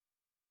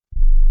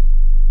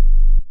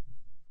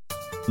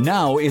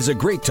Now is a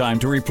great time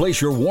to replace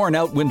your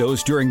worn-out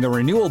windows during the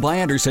Renewal by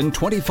Andersen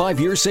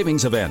 25-year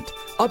savings event.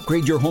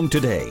 Upgrade your home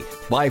today.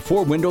 Buy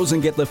 4 windows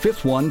and get the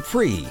 5th one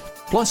free.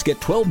 Plus,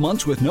 get 12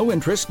 months with no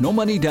interest, no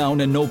money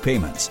down, and no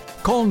payments.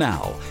 Call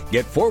now.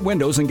 Get 4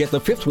 windows and get the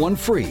 5th one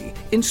free.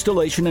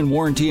 Installation and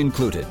warranty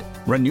included.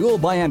 Renewal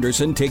by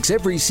Andersen takes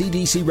every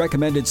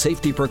CDC-recommended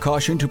safety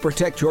precaution to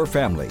protect your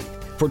family.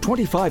 For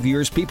 25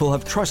 years, people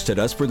have trusted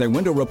us for their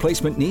window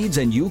replacement needs,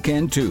 and you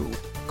can too.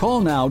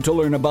 Call now to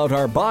learn about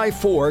our buy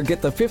 4,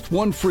 get the 5th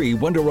one free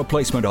window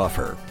replacement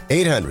offer.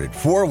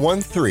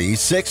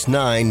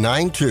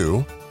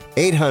 800-413-6992.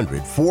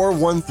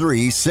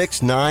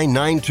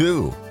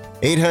 800-413-6992.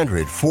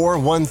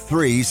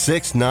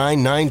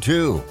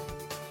 800-413-6992.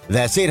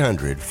 That's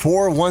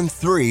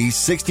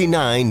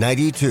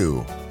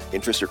 800-413-6992.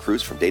 Interest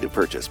accrues from date of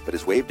purchase, but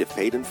is waived if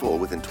paid in full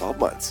within 12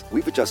 months.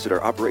 We've adjusted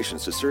our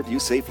operations to serve you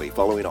safely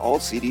following all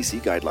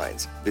CDC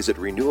guidelines. Visit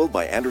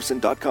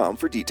renewalbyandersen.com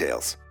for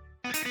details.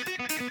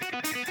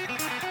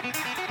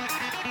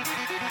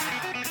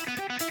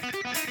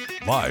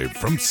 Live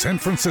from San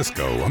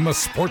Francisco on the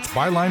Sports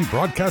Byline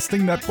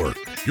Broadcasting Network,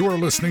 you are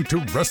listening to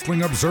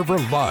Wrestling Observer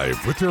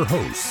Live with your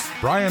hosts,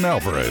 Bryan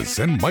Alvarez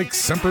and Mike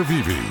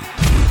Sempervive.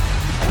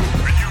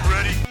 Are you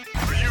ready?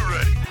 Are you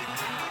ready?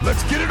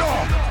 Let's get it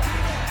on!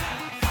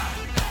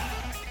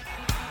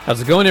 How's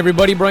it going,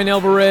 everybody? Bryan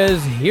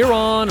Alvarez here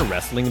on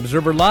Wrestling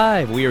Observer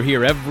Live. We are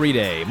here every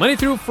day, Monday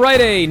through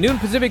Friday, noon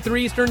Pacific,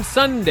 3 Eastern,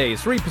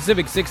 Sundays, 3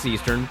 Pacific, 6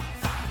 Eastern.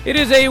 It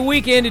is a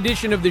weekend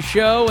edition of the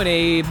show and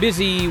a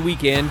busy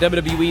weekend.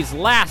 WWE's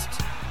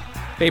last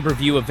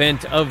pay-per-view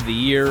event of the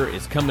year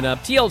is coming up.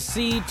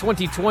 TLC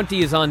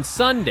 2020 is on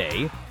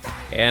Sunday,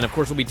 and of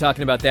course we'll be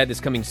talking about that this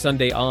coming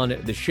Sunday on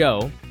the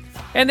show.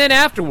 And then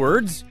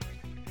afterwards,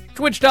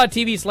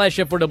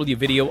 twitch.tv/F4W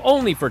video,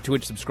 only for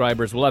Twitch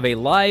subscribers. We'll have a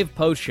live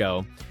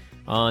post-show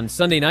on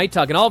Sunday night,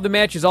 talking all of the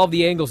matches, all of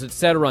the angles,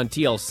 etc. on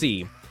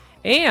TLC.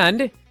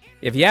 And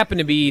if you happen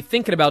to be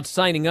thinking about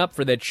signing up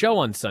for that show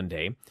on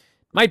Sunday,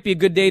 might be a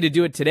good day to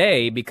do it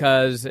today,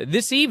 because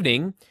this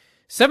evening,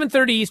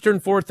 7:30 Eastern,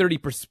 4:30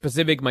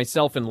 Pacific,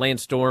 myself and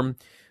Lance Storm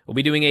will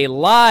be doing a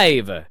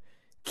live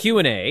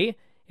Q&A,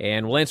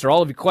 and we'll answer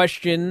all of your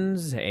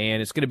questions,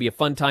 and it's going to be a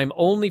fun time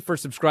only for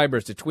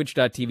subscribers to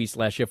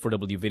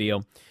twitch.tv/F4W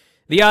video.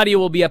 The audio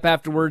will be up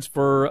afterwards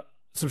for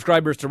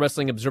subscribers to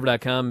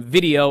WrestlingObserver.com,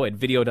 video at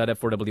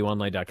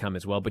video.f4wonline.com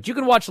as well. But you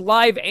can watch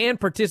live and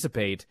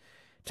participate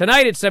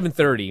tonight at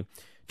 7:30,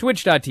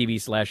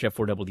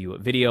 twitch.tv/F4W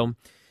video.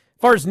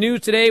 As far as news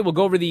today, we'll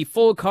go over the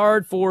full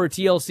card for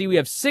TLC. We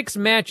have 6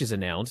 matches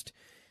announced,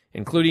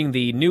 including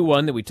the new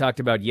one that we talked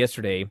about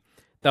yesterday,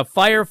 the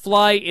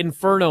Firefly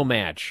Inferno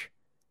match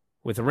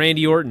with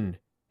Randy Orton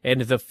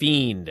and The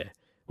Fiend.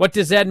 What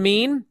does that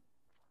mean?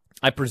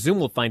 I presume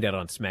we'll find out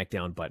on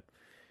SmackDown, but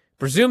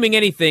presuming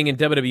anything in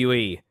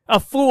WWE,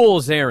 a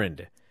fool's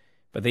errand.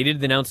 But they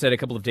did announce that a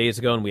couple of days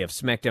ago, and we have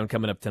SmackDown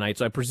coming up tonight,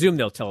 so I presume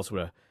they'll tell us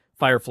what a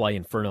Firefly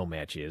Inferno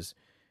match is.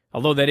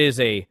 Although that is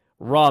a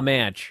Raw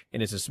match,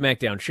 and it's a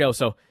SmackDown show,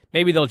 so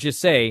maybe they'll just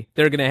say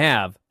they're going to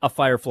have a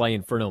Firefly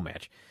Inferno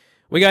match.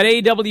 We got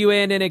AEW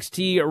and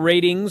NXT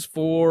ratings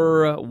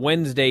for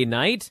Wednesday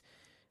night.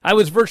 I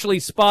was virtually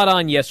spot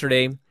on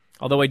yesterday,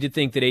 although I did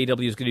think that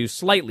AEW is going to do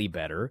slightly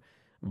better.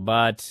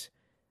 But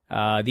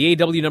the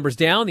AEW number's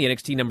down, the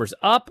NXT number's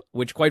up,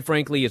 which quite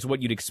frankly is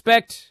what you'd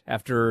expect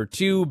after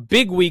 2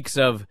 big weeks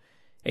of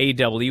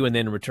AEW and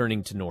then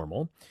returning to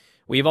normal.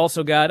 We've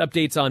also got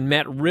updates on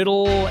Matt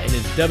Riddle and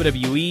his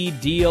WWE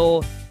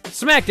deal,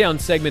 SmackDown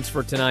segments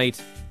for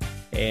tonight,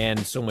 and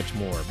so much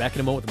more. Back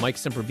in a moment with Mike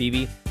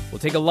Sempervive. We'll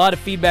take a lot of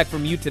feedback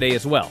from you today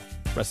as well.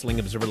 Wrestling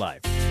Observer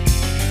Live.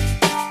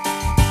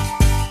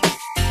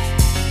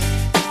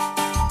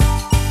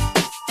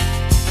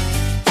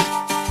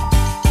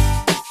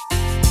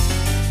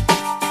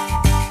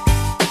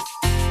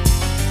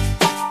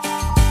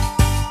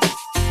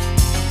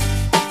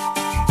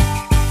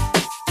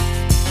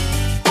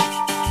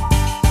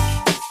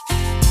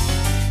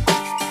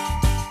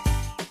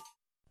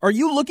 Are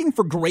you looking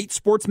for great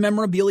sports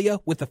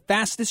memorabilia with the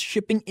fastest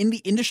shipping in the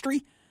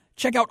industry?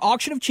 Check out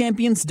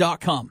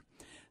auctionofchampions.com.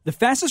 The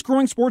fastest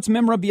growing sports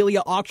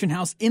memorabilia auction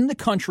house in the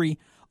country,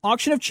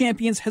 Auction of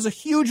Champions has a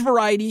huge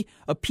variety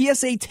of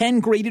PSA 10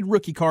 graded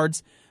rookie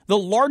cards, the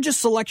largest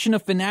selection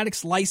of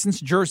Fanatics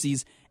licensed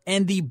jerseys,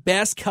 and the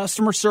best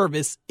customer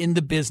service in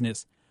the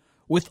business.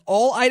 With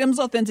all items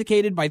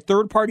authenticated by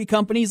third-party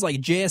companies like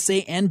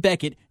JSA and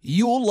Beckett,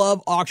 you'll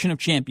love Auction of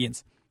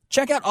Champions.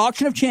 Check out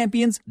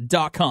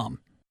auctionofchampions.com.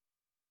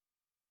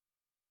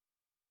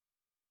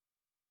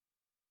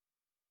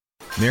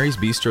 Mary's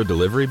Bistro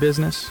delivery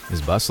business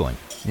is bustling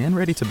and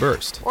ready to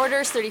burst.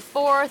 Orders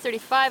 34,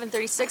 35, and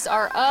 36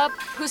 are up.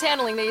 Who's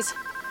handling these?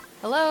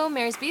 Hello,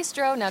 Mary's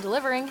Bistro, now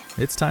delivering.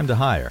 It's time to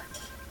hire.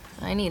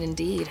 I need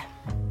Indeed.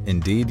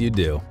 Indeed you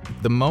do.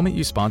 The moment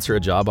you sponsor a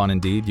job on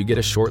Indeed, you get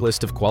a short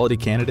list of quality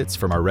candidates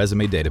from our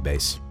resume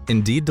database.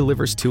 Indeed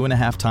delivers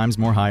 2.5 times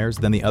more hires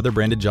than the other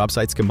branded job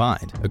sites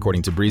combined,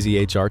 according to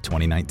Breezy HR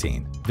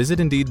 2019. Visit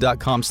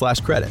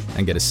Indeed.com/credit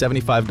and get a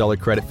 $75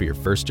 credit for your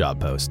first job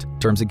post.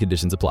 Terms and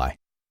conditions apply.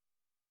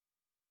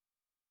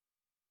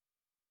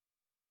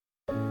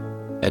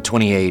 At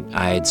 28,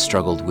 I had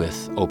struggled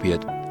with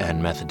opiate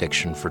and meth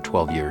addiction for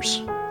 12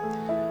 years.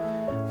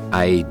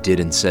 I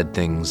did and said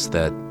things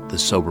that the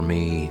sober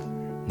me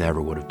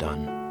never would have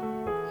done.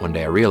 One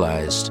day I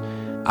realized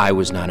I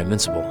was not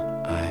invincible.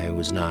 I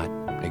was not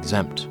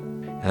exempt.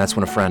 And that's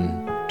when a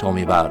friend told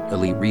me about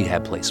elite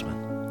rehab placement.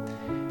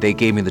 They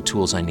gave me the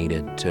tools I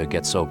needed to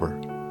get sober,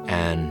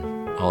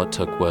 and all it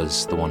took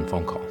was the one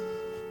phone call.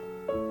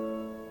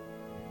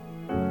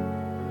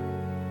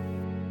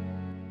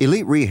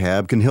 Elite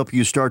Rehab can help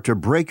you start to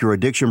break your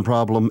addiction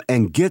problem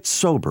and get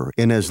sober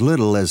in as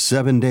little as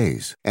 7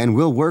 days. And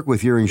we'll work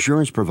with your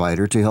insurance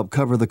provider to help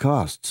cover the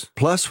costs.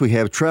 Plus, we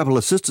have travel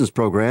assistance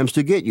programs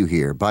to get you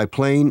here by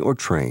plane or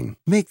train.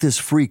 Make this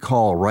free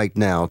call right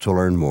now to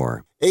learn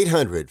more.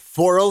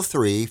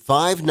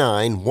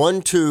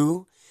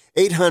 800-403-5912.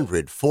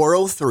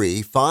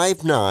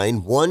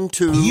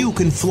 800-403-5912. You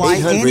can fly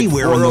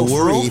anywhere in the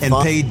world and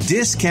pay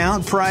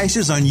discount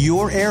prices on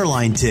your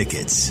airline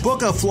tickets.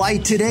 Book a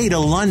flight today to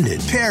London,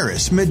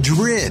 Paris,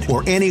 Madrid,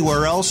 or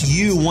anywhere else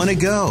you want to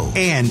go.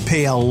 And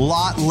pay a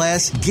lot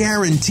less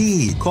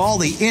guaranteed. Call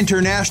the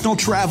International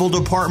Travel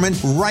Department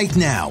right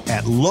now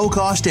at Low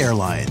Cost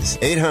Airlines.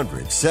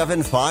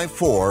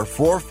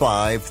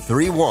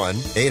 800-754-4531.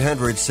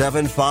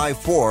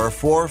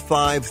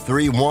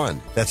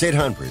 800-754-4531. That's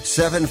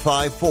 800-754-4531.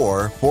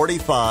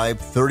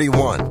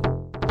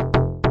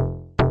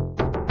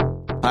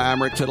 Hi,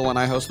 I'm Rick Tittle, and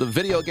I host the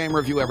Video Game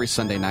Review every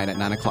Sunday night at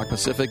 9 o'clock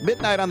Pacific,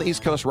 midnight on the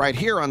East Coast, right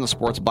here on the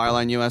Sports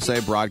Byline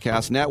USA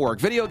Broadcast Network.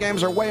 Video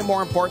games are way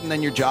more important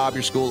than your job,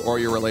 your school, or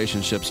your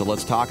relationship, so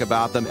let's talk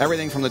about them.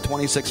 Everything from the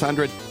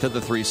 2600 to the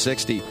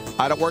 360.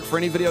 I don't work for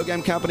any video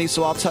game company,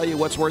 so I'll tell you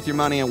what's worth your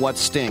money and what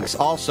stinks.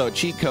 Also,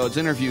 cheat codes,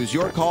 interviews,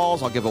 your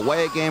calls. I'll give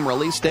away a game,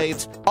 release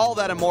dates, all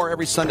that and more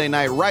every Sunday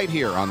night right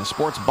here on the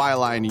Sports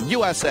Byline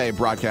USA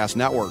Broadcast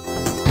Network.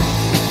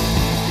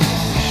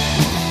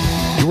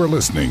 You are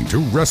listening to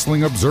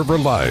Wrestling Observer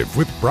Live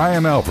with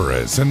Bryan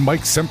Alvarez and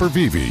Mike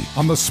Sempervive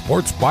on the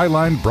Sports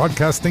Byline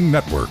Broadcasting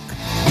Network.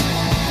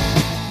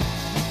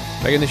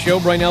 Back in the show,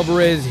 Bryan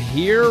Alvarez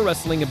here,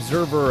 Wrestling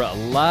Observer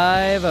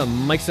Live.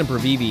 Mike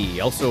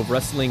Sempervive, also of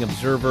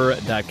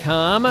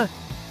WrestlingObserver.com.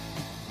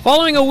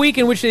 Following a week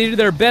in which they did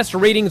their best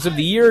ratings of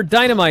the year,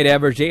 Dynamite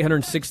averaged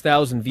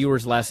 806,000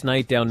 viewers last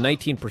night, down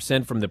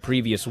 19% from the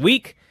previous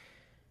week.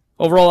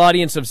 Overall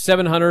audience of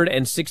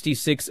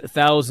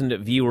 766,000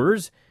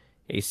 viewers.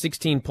 A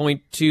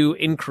 16.2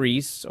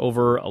 increase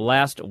over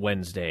last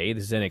Wednesday.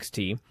 This is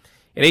NXT.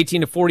 At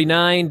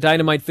 18-49,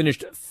 Dynamite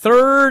finished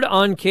third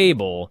on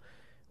cable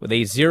with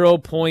a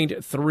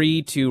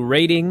 0.32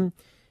 rating,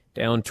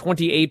 down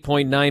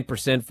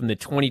 28.9% from the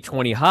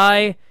 2020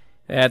 high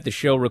that the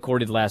show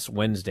recorded last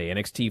Wednesday.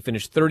 NXT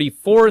finished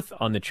 34th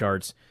on the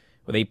charts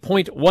with a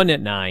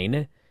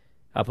 0.19,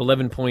 up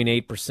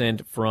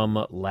 11.8%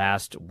 from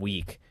last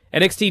week.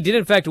 NXT did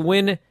in fact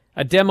win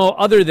a demo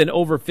other than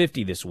over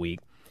 50 this week,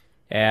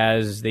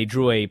 as they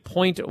drew a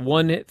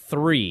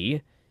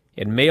 0.13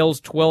 in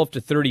males 12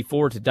 to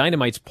 34 to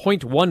Dynamite's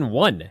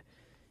 0.11.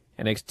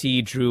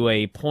 NXT drew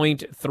a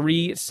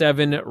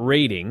 0.37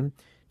 rating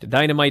to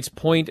Dynamite's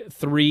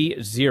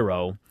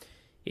 0.30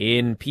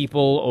 in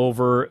people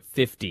over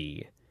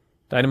 50.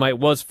 Dynamite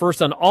was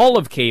first on all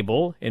of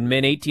cable in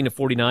men 18 to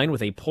 49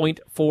 with a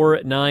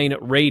 0.49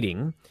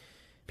 rating.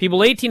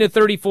 People 18 to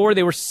 34,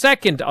 they were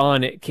second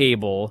on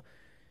cable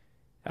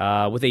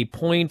with a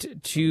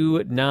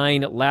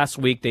 0.29 last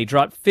week. They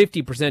dropped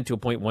 50% to a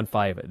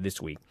 0.15 this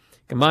week.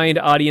 Combined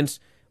audience,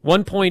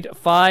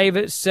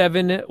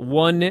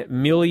 1.571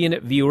 million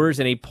viewers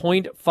and a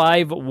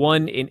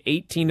 0.51 in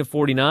 18 to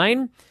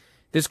 49.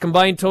 This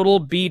combined total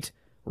beat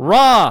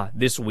Raw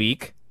this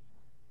week,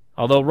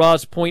 although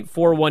Raw's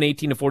 0.41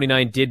 18 to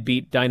 49 did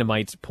beat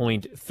Dynamite's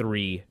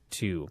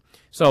 0.32.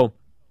 So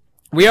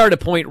we are at a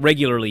point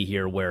regularly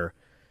here where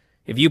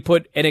if you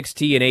put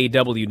NXT and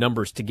AEW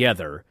numbers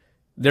together,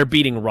 they're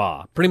beating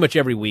Raw pretty much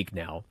every week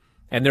now,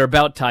 and they're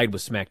about tied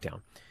with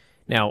SmackDown.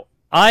 Now,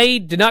 I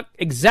did not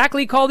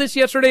exactly call this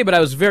yesterday, but I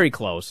was very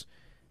close.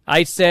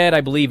 I said, I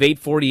believe,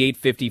 840,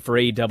 850 for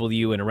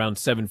AEW and around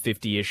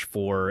 750-ish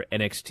for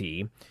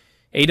NXT.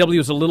 AEW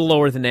was a little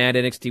lower than that.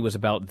 NXT was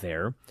about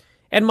there.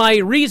 And my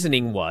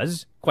reasoning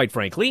was, quite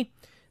frankly,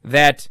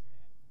 that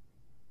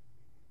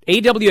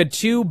AEW had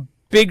two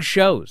big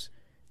shows.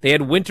 They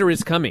had Winter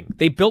is Coming.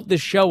 They built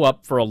this show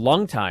up for a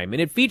long time,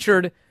 and it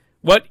featured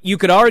what you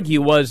could argue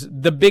was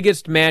the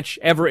biggest match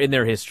ever in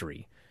their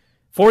history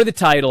for the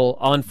title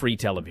on free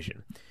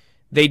television.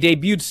 They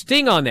debuted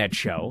Sting on that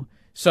show,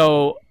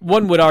 so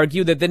one would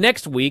argue that the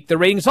next week the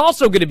rating's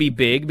also going to be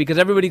big because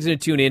everybody's going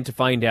to tune in to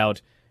find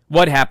out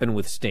what happened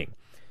with Sting.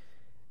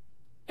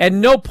 At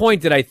no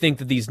point did I think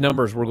that these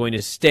numbers were going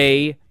to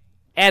stay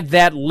at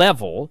that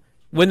level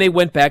when they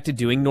went back to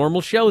doing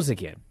normal shows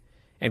again.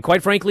 And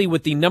quite frankly,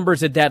 with the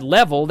numbers at that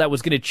level, that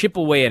was going to chip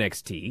away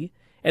NXT.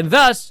 And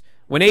thus,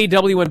 when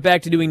AEW went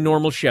back to doing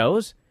normal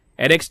shows,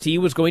 NXT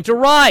was going to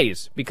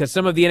rise because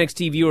some of the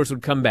NXT viewers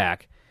would come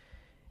back.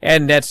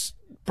 And that's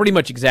pretty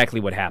much exactly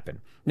what happened.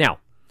 Now,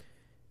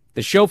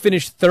 the show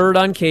finished third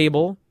on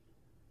cable.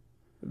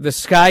 The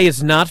sky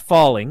is not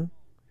falling.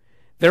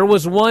 There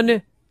was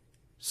one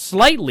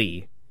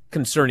slightly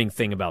concerning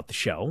thing about the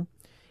show,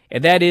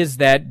 and that is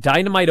that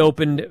Dynamite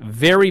opened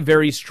very,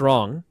 very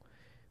strong,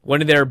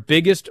 one of their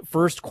biggest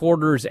first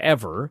quarters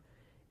ever,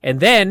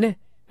 and then,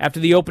 after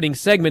the opening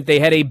segment, they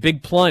had a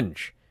big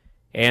plunge,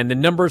 and the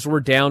numbers were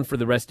down for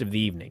the rest of the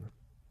evening.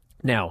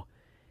 Now,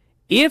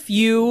 if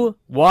you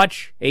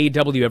watch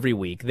AEW every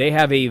week, they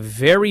have a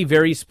very,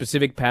 very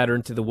specific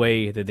pattern to the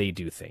way that they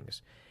do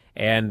things.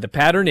 And the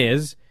pattern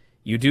is,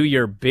 you do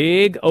your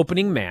big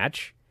opening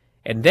match,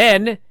 and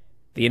then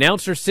the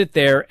announcers sit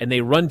there and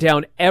they run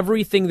down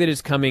everything that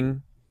is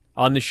coming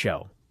on the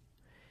show.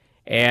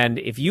 And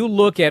if you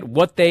look at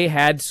what they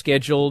had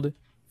scheduled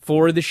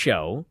for the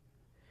show,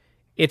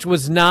 it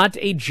was not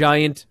a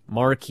giant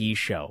marquee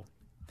show.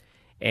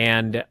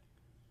 And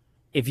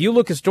if you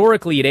look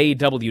historically at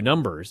AEW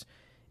numbers,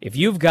 if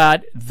you've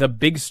got the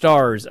big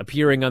stars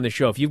appearing on the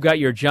show, if you've got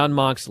your Jon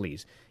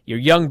Moxleys, your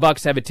Young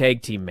Bucks have a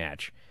tag team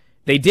match.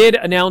 They did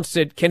announce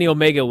that Kenny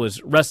Omega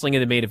was wrestling in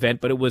the main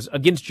event, but it was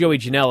against Joey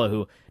Janela,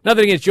 who,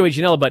 nothing against Joey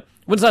Janela, but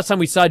when's the last time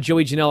we saw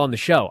Joey Janela on the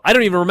show? I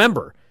don't even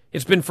remember.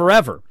 It's been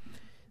forever.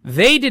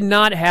 They did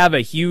not have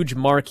a huge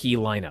marquee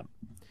lineup.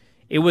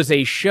 It was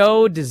a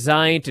show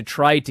designed to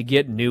try to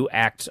get new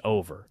acts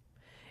over.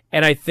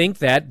 And I think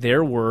that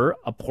there were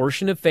a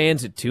portion of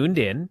fans that tuned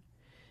in.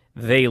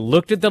 They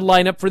looked at the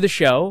lineup for the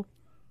show,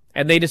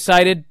 and they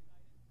decided,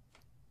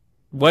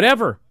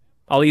 whatever.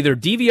 I'll either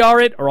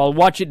DVR it or I'll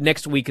watch it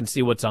next week and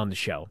see what's on the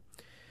show.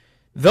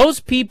 Those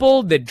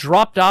people that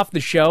dropped off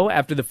the show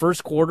after the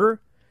first quarter,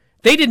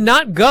 they did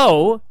not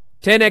go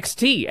to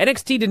NXT.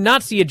 NXT did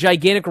not see a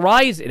gigantic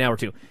rise in hour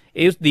two.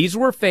 These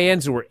were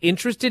fans who were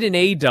interested in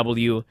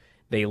AEW.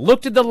 They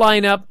looked at the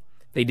lineup.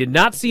 They did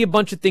not see a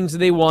bunch of things that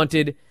they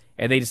wanted,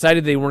 and they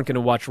decided they weren't going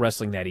to watch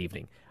wrestling that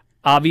evening.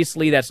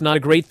 Obviously, that's not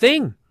a great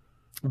thing.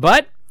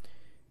 But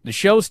the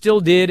show still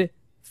did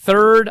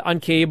third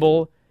on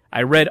cable.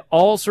 I read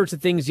all sorts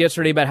of things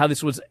yesterday about how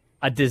this was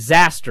a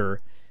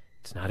disaster.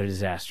 It's not a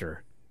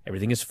disaster.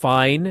 Everything is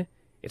fine.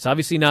 It's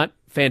obviously not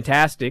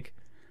fantastic,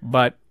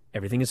 but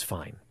everything is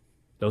fine.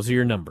 Those are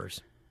your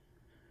numbers.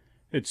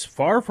 It's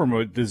far from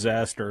a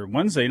disaster.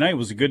 Wednesday night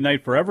was a good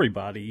night for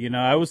everybody. You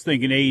know, I was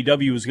thinking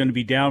AEW was going to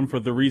be down for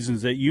the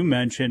reasons that you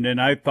mentioned, and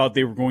I thought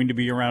they were going to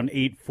be around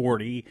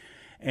 840.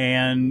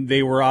 And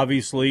they were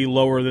obviously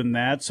lower than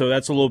that, so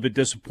that's a little bit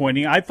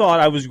disappointing. I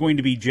thought I was going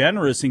to be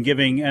generous in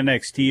giving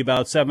NXT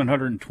about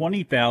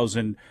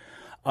 720,000.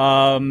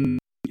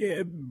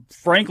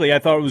 Frankly, I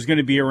thought it was going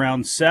to be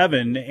around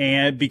 7,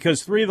 and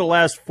because 3 of the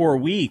last 4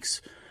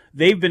 weeks,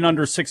 they've been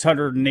under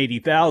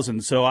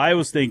 680,000. So I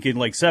was thinking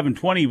like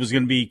 720 was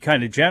going to be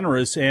kind of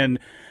generous, and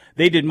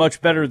they did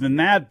much better than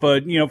that.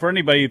 But, you know, for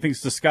anybody who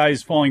thinks the sky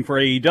is falling for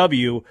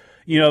AEW,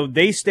 you know,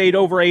 they stayed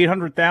over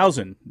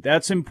 800,000.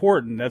 That's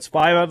important. That's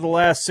 5 out of the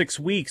last 6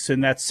 weeks,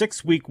 and that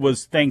 6th week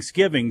was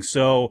Thanksgiving.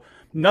 So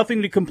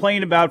nothing to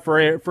complain about for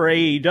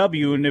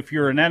AEW. And if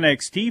you're an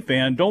NXT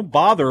fan, don't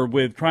bother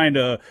with trying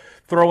to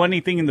throw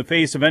anything in the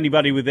face of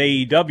anybody with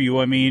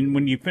AEW. I mean,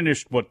 when you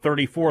finished,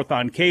 34th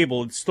on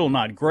cable, it's still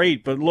not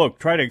great. But look,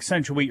 try to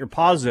accentuate your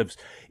positives.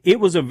 It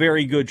was a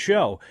very good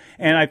show.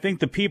 And I think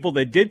the people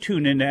that did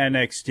tune into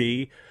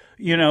NXT,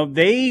 you know,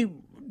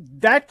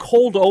 that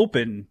cold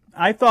open,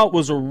 I thought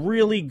was a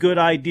really good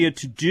idea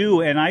to do.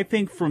 And I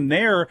think from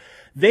there,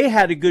 they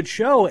had a good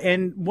show.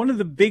 And one of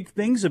the big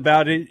things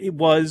about it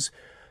wasn't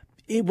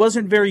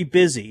very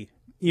busy,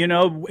 you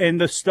know,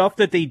 and the stuff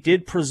that they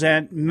did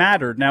present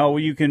mattered. Now,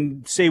 you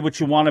can say what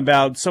you want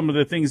about some of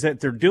the things that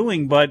they're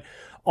doing, but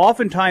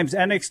oftentimes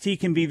NXT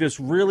can be this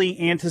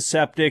really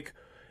antiseptic.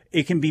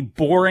 It can be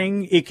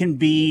boring. It can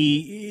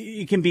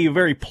be a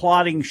very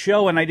plodding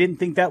show. And I didn't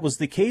think that was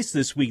the case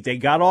this week. They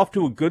got off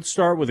to a good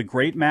start with a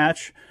great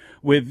match,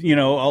 with, you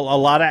know, a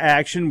lot of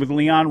action with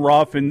Leon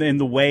Ruff and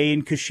the Way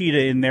and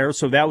Kushida in there.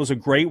 So that was a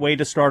great way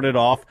to start it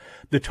off.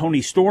 The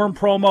Tony Storm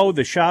promo,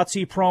 the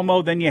Shotzi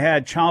promo, then you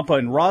had Ciampa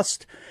and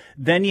Rust.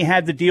 Then you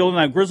had the deal.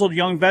 Now, Grizzled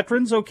Young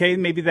Veterans, okay,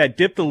 maybe that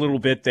dipped a little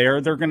bit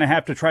there. They're going to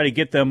have to try to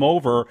get them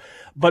over.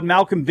 But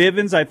Malcolm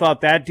Bivens, I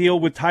thought that deal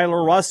with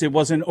Tyler Rust, it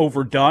wasn't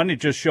overdone. It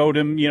just showed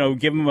him, you know,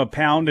 give him a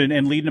pound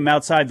and leading him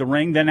outside the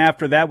ring. Then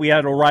after that, we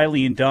had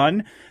O'Reilly and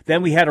Dunn.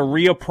 Then we had a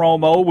Rhea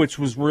promo, which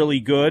was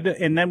really good.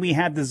 And then we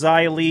had the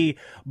Xia Li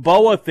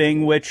Boa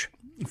thing, which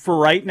for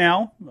right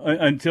now,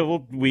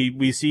 until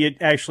we see it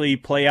actually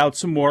play out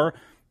some more,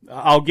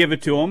 I'll give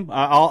it to him.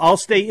 I'll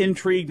stay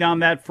intrigued on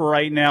that for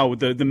right now with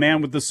the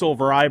man with the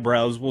silver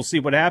eyebrows. We'll see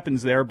what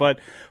happens there. But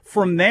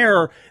from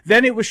there,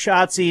 then it was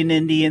Shotzi and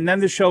Indy, and then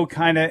the show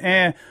kind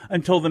of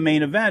until the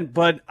main event.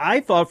 But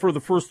I thought for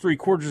the first 3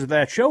 quarters of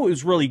that show, it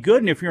was really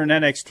good. And if you're an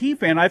NXT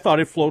fan, I thought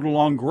it flowed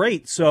along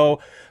great. So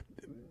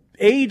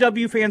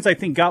AEW fans, I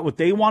think, got what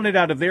they wanted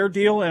out of their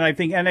deal, and I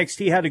think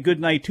NXT had a good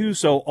night too.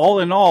 So all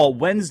in all,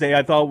 Wednesday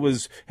I thought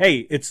was,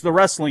 hey, it's the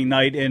wrestling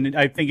night, and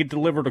I think it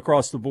delivered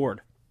across the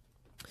board.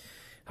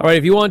 All right,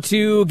 if you want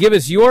to give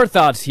us your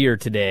thoughts here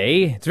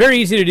today, it's very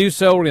easy to do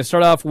so. We're going to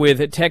start off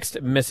with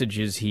text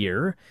messages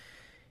here.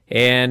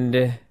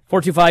 And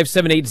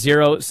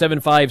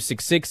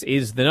 425-780-7566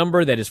 is the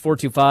number. That is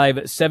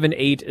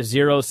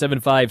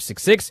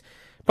 425-780-7566.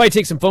 Probably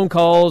take some phone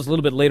calls a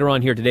little bit later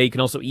on here today. You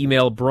can also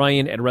email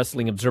Bryan at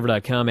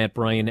WrestlingObserver.com at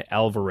Bryan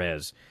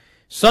Alvarez.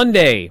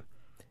 Sunday,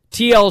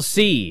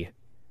 TLC,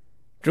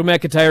 Drew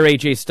McIntyre,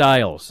 AJ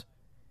Styles,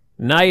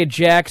 Nia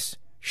Jax,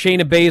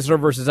 Shayna Baszler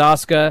versus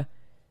Asuka,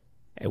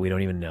 and we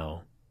don't even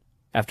know.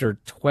 After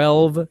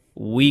 12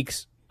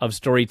 weeks of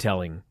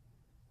storytelling,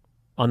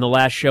 on the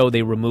last show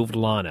they removed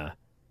Lana.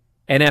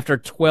 And after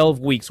 12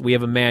 weeks, we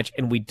have a match,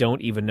 and we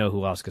don't even know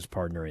who Asuka's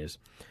partner is.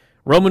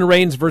 Roman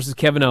Reigns versus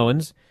Kevin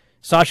Owens.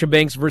 Sasha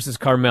Banks versus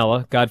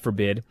Carmella, God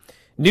forbid.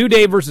 New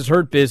Day versus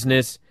Hurt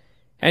Business.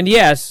 And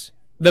yes,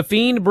 The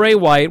Fiend Bray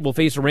Wyatt will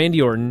face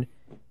Randy Orton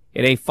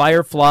in a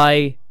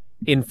Firefly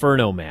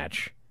Inferno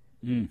match.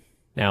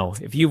 Now,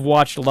 if you've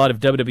watched a lot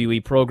of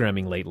WWE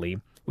programming lately,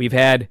 we've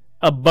had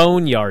a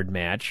Boneyard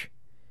match.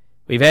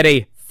 We've had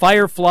a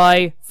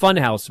Firefly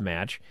Funhouse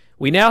match.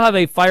 We now have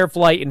a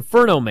Firefly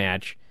Inferno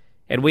match.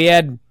 And we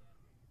had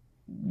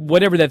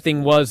whatever that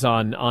thing was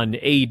on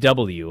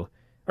AEW,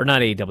 or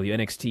not AEW,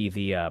 NXT,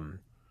 the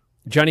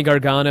Johnny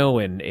Gargano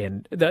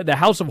and the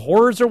House of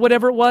Horrors or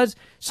whatever it was.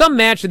 Some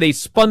match that they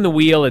spun the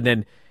wheel and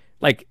then,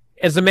 like,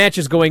 as the match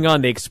is going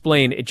on, they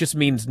explain it just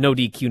means no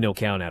DQ, no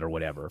count out or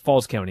whatever.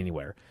 Falls count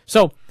anywhere.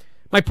 So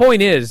my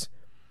point is,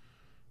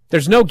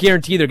 there's no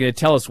guarantee they're going to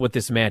tell us what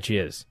this match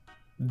is.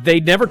 They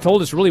never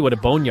told us really what a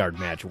Boneyard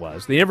match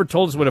was. They never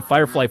told us what a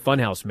Firefly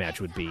Funhouse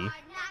match would be.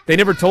 They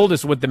never told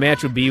us what the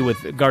match would be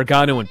with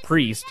Gargano and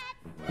Priest.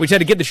 We just had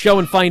to get the show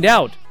and find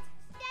out.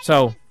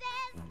 So,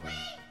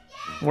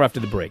 more after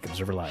the break.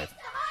 Observer Live.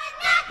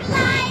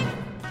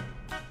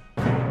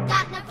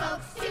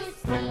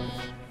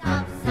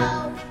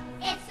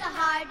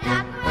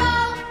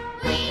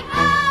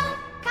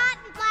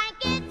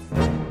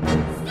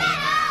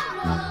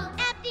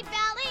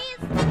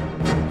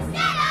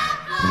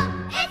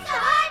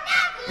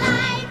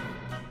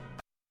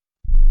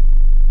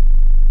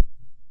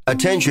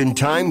 Attention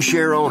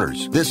timeshare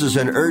owners. This is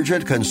an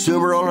urgent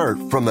consumer alert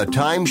from the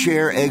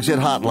Timeshare Exit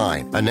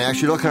Hotline, a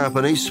national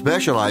company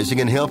specializing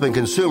in helping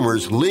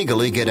consumers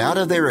legally get out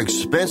of their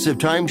expensive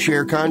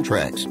timeshare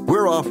contracts.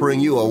 We're offering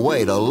you a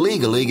way to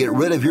legally get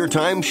rid of your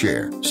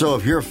timeshare. So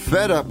if you're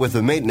fed up with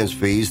the maintenance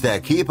fees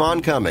that keep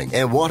on coming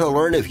and want to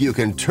learn if you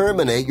can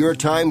terminate your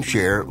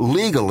timeshare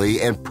legally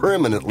and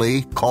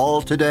permanently,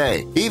 call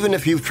today. Even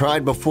if you've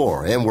tried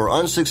before and were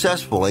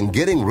unsuccessful in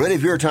getting rid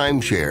of your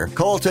timeshare,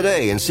 call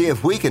today and see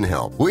if we can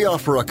help. We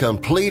offer a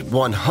complete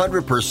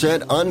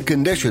 100%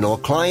 unconditional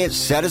client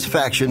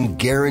satisfaction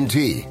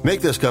guarantee.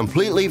 Make this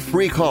completely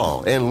free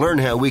call and learn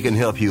how we can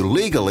help you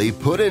legally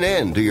put an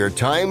end to your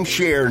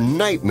timeshare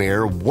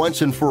nightmare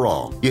once and for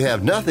all. You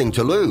have nothing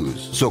to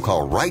lose, so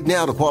call right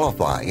now to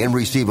qualify and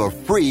receive a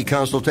free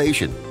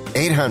consultation.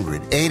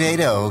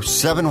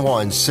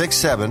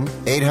 800-880-7167.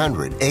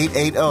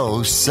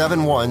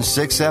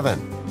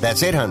 800-880-7167.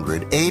 That's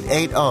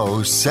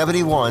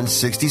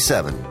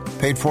 800-880-7167.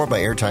 Paid for by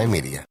Airtime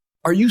Media.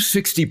 Are you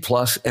 60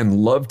 plus and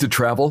love to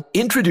travel?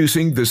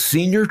 Introducing the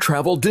Senior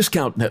Travel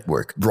Discount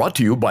Network, brought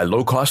to you by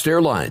Low Cost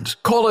Airlines.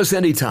 Call us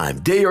anytime,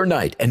 day or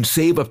night, and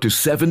save up to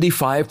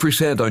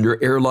 75% on your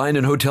airline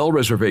and hotel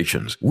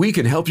reservations. We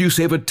can help you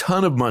save a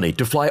ton of money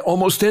to fly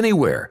almost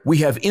anywhere. We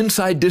have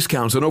inside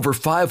discounts on over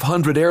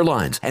 500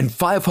 airlines and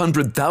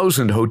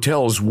 500,000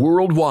 hotels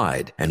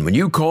worldwide. And when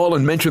you call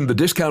and mention the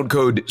discount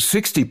code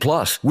 60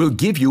 plus, we'll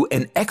give you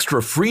an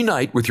extra free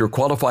night with your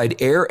qualified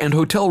air and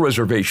hotel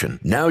reservation.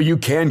 Now you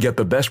can get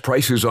the best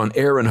prices on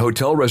air and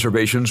hotel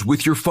reservations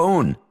with your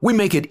phone. We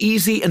make it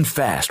easy and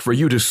fast for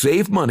you to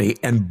save money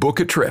and book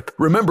a trip.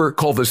 Remember,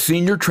 call the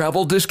Senior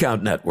Travel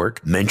Discount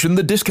Network, mention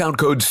the discount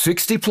code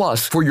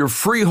 60+ for your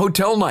free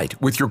hotel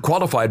night with your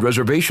qualified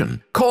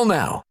reservation. Call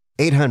now.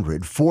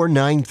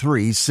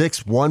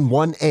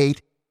 800-493-6118.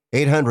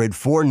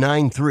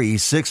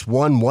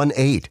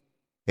 800-493-6118.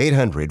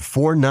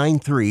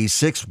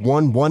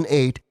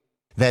 800-493-6118.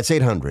 That's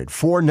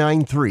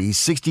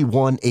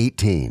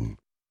 800-493-6118.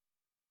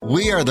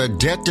 We are the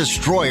Debt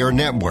Destroyer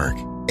Network.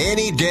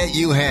 Any debt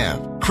you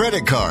have,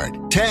 credit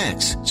card,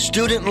 tax,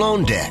 student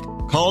loan debt,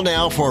 call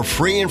now for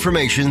free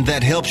information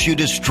that helps you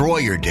destroy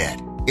your debt.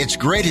 It's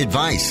great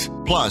advice.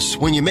 Plus,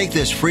 when you make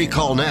this free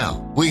call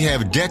now, we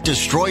have Debt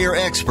Destroyer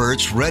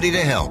experts ready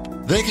to help.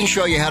 They can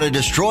show you how to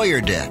destroy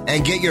your debt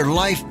and get your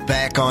life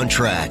back on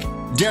track.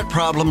 Debt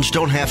problems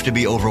don't have to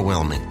be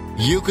overwhelming.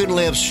 you can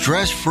live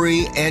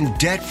stress-free and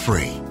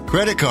debt-free.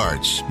 Credit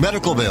cards,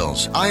 medical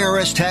bills,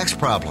 IRS tax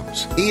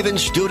problems, even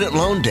student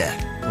loan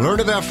debt. Learn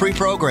about free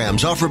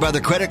programs offered by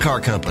the credit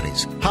card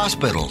companies,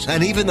 hospitals,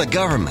 and even the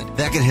government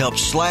that can help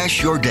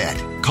slash your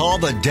debt. Call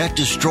the Debt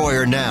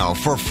Destroyer now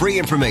for free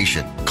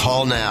information.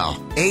 Call now.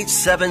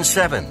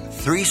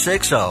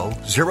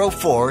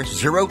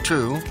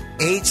 877-360-0402.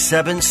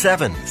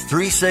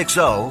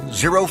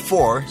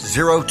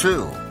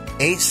 877-360-0402.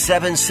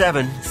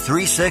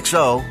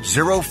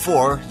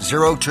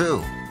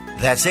 877-360-0402.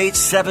 That's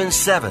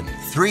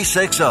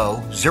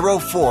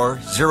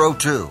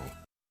 877-360-0402.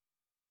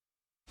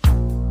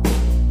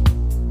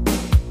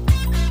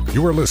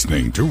 You are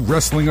listening to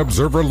Wrestling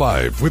Observer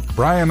Live with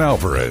Bryan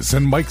Alvarez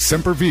and Mike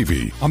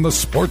Sempervive on the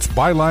Sports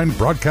Byline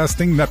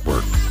Broadcasting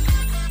Network.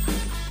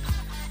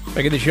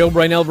 Back at the show,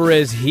 Bryan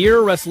Alvarez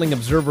here, Wrestling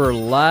Observer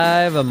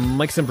Live. I'm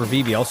Mike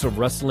Sempervive, also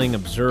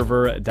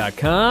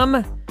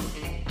WrestlingObserver.com.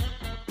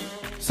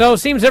 So it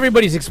seems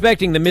everybody's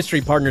expecting the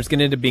mystery partner is going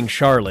to end up being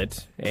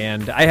Charlotte,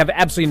 and I have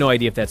absolutely no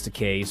idea if that's the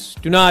case.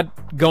 Do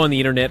not go on the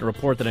internet and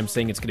report that I'm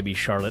saying it's going to be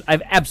Charlotte. I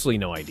have absolutely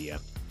no idea.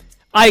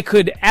 I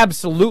could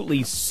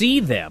absolutely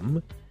see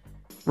them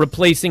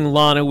replacing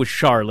Lana with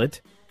Charlotte,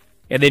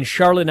 and then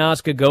Charlotte and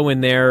Asuka go in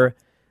there.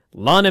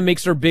 Lana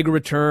makes her big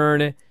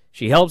return.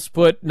 She helps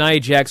put Nia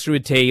Jax through a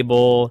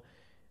table.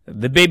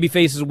 The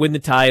babyfaces win the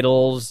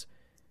titles.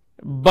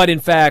 But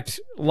in fact,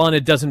 Lana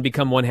doesn't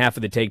become one half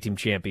of the tag team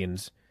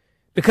champions.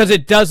 Because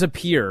it does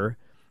appear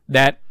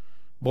that,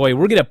 boy,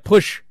 we're going to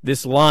push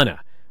this Lana.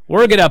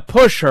 We're going to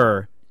push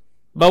her,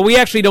 but we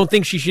actually don't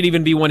think she should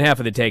even be one half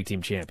of the tag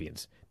team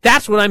champions.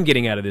 That's what I'm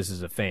getting out of this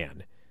as a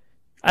fan.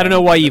 I don't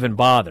know why you even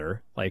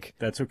bother. Like,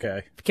 that's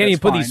okay. Can't even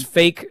put these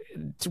fake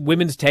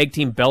women's tag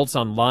team belts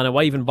on Lana.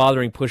 Why even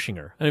bothering pushing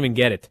her? I don't even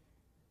get it.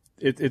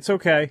 It's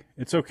okay.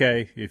 It's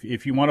okay.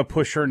 If you want to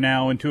push her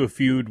now into a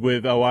feud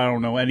with, I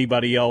don't know,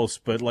 anybody else,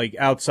 but like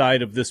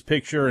outside of this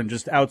picture and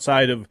just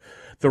outside of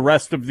the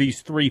rest of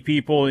these three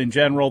people in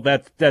general,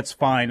 that's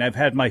fine. I've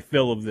had my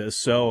fill of this.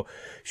 So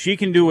she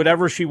can do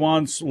whatever she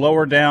wants,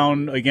 lower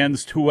down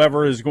against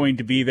whoever is going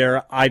to be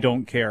there. I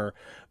don't care.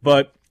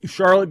 But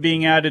Charlotte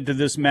being added to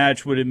this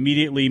match would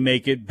immediately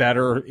make it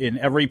better in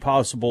every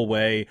possible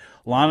way.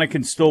 Lana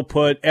can still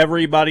put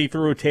everybody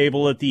through a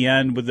table at the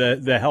end with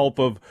the help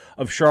of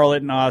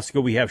Charlotte and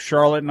Asuka. We have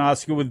Charlotte and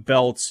Asuka with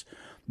belts.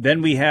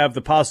 Then we have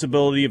the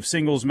possibility of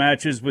singles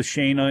matches with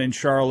Shayna and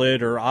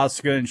Charlotte, or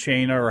Asuka and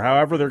Shayna, or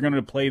however they're going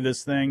to play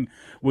this thing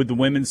with the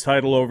women's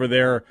title over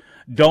there.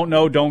 Don't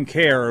know, don't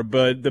care,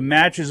 but the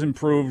match is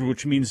improved,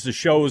 which means the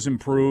show is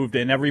improved,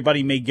 and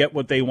everybody may get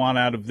what they want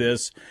out of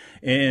this,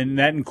 and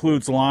that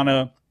includes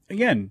Lana.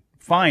 Again,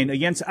 fine.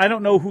 Against, I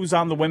don't know who's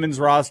on the women's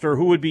roster,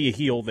 who would be a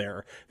heel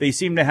there. They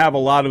seem to have a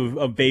lot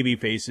of baby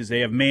faces.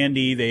 They have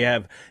Mandy, they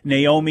have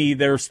Naomi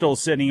they're still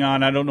sitting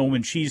on. I don't know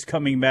when she's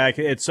coming back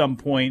at some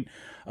point.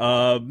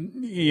 Dana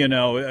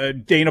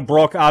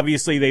Brooke,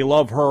 obviously they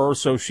love her,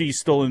 so she's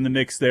still in the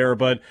mix there.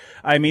 But,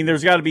 I mean,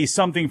 there's got to be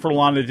something for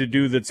Lana to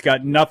do that's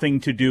got nothing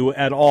to do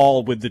at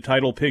all with the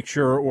title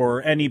picture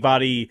or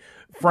anybody,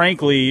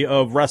 frankly,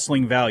 of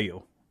wrestling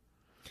value.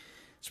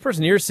 This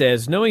person here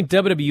says, knowing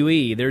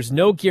WWE, there's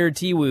no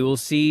guarantee we will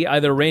see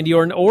either Randy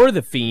Orton or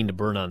The Fiend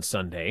burn on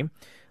Sunday.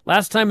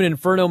 Last time an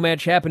Inferno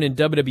match happened in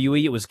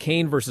WWE, it was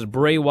Kane versus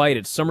Bray Wyatt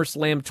at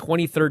SummerSlam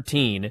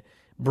 2013.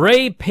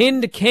 Bray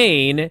pinned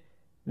Kane.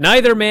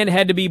 Neither man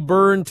had to be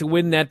burned to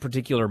win that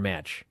particular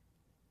match.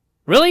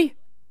 Really?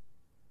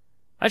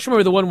 I just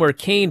remember the one where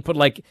Kane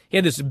he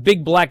had this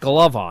big black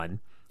glove on,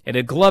 and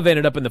the glove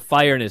ended up in the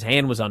fire, and his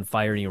hand was on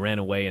fire, and he ran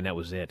away, and that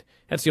was it.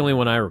 That's the only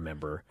one I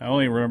remember. I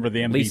only remember the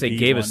MVP. At least they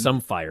gave us some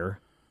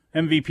fire.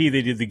 MVP,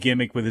 they did the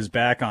gimmick with his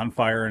back on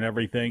fire and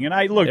everything. And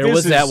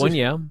that one,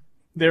 yeah.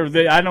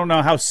 I don't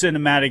know how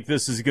cinematic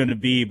this is going to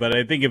be, but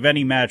I think if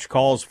any match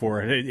calls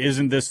for it,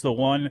 isn't this the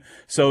one?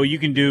 So you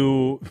can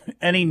do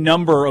any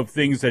number of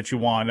things that you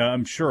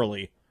want,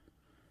 surely.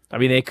 I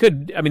mean, they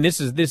could. I mean,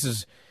 this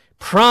is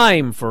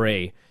prime for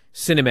a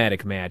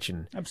cinematic match,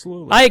 and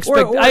absolutely, I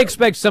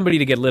expect somebody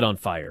to get lit on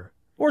fire.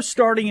 Or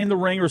starting in the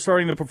ring, or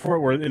starting to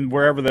perform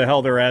wherever the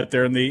hell they're at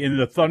there in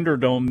the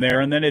Thunderdome there,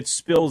 and then it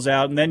spills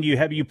out, and then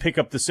you pick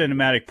up the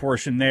cinematic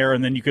portion there,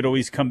 and then you could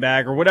always come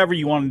back or whatever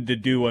you wanted to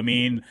do. I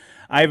mean,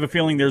 I have a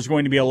feeling there's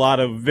going to be a lot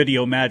of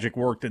video magic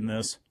worked in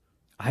this.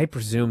 I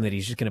presume that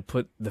he's just going to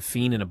put the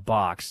Fiend in a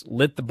box,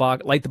 light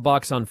the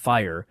box on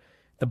fire.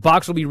 The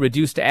box will be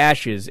reduced to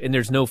ashes, and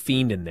there's no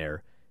Fiend in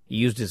there. He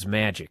used his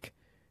magic.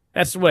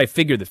 That's what I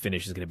figured the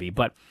finish is going to be.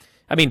 But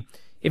I mean,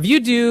 if you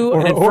do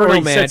an Inferno or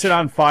he match, sets it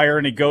on fire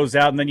and it goes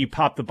out, and then you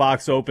pop the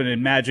box open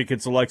and magic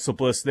hits Alexa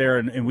Bliss there,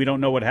 and we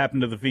don't know what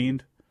happened to the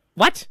Fiend.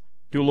 What?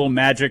 Do a little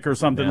magic or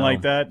something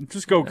like that.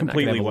 Just go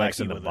completely wacky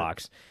in the with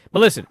box. But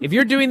listen, if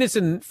you're doing this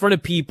in front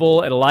of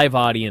people at a live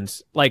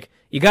audience,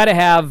 you got to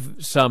have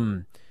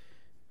some.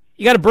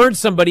 You got to burn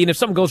somebody, and if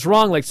something goes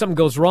wrong, something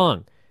goes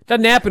wrong. It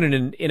doesn't happen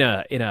in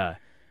a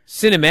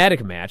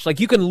cinematic match.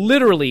 You can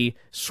literally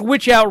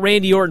switch out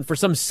Randy Orton for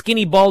some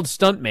skinny bald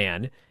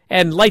stuntman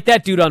and light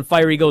that dude on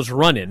fire. He goes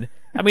running.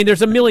 I mean,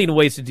 there's a million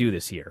ways to do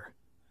this here.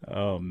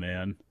 Oh,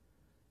 man.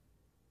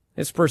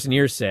 This person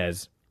here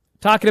says,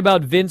 talking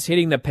about Vince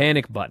hitting the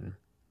panic button.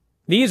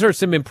 These are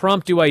some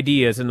impromptu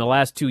ideas in the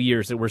last 2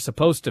 years that were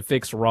supposed to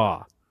fix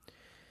Raw.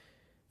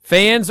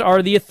 Fans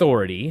are the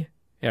authority.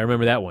 Yeah, I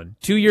remember that one.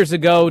 2 years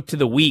ago to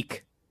the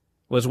week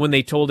was when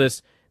they told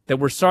us that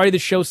we're sorry the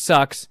show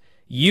sucks.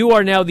 You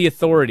are now the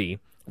authority.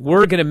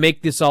 We're going to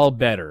make this all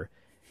better.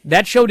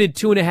 That show did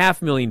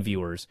 2.5 million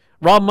viewers.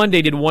 Raw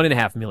Monday did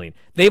 1.5 million.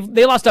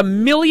 They lost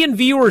 1 million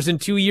viewers in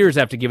 2 years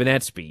after giving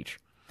that speech.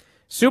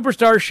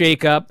 Superstar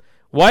shakeup,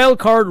 wild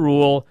card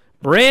rule,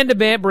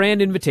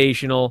 brand-to-brand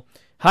invitational,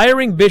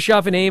 hiring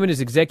Bischoff and Heyman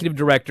as executive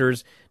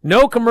directors,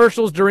 no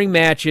commercials during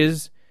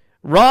matches,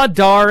 Raw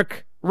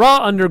Dark, Raw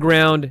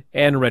Underground,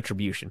 and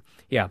Retribution.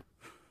 Yeah,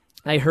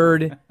 I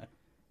heard,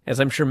 as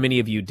I'm sure many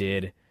of you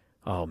did,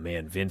 oh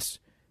man, Vince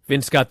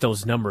got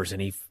those numbers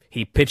and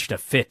he pitched a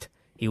fit.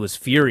 He was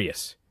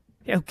furious.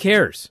 Yeah, who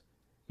cares?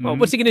 Well,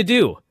 what's he going to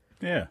do?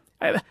 Yeah.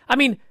 I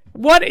mean,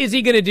 what is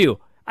he going to do?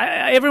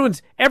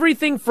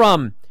 Everything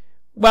from,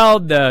 well,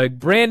 the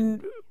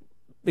brand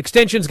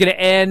extension's going to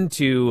end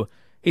to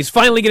he's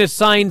finally going to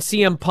sign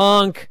CM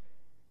Punk.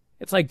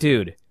 It's like,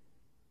 dude,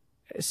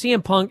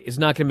 CM Punk is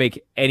not going to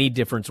make any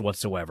difference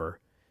whatsoever.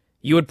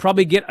 You would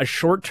probably get a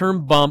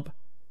short-term bump,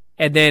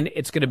 and then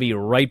it's going to be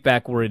right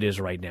back where it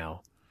is right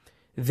now.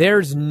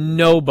 There's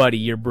nobody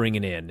you're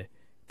bringing in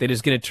that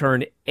is going to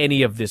turn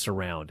any of this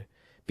around,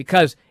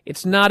 because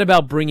it's not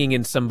about bringing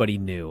in somebody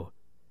new.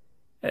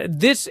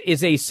 This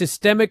is a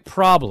systemic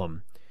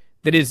problem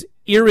that is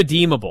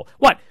irredeemable.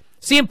 What?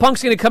 CM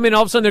Punk's going to come in,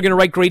 all of a sudden they're going to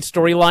write great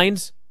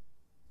storylines?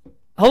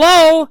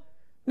 Hello?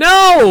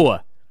 No!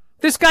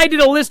 This guy did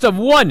a list of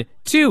 1,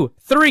 2,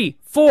 3,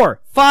 4,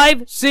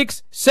 5,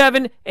 6,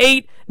 7,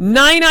 8,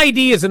 9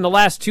 ideas in the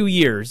last 2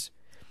 years.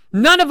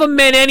 None of them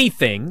meant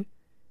anything.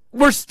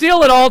 We're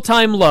still at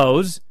all-time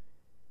lows.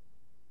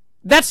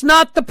 That's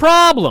not the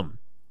problem.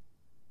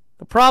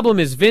 The problem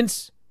is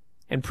Vince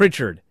and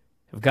Pritchard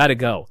have got to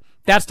go.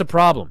 That's the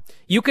problem.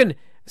 You can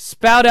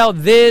spout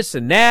out this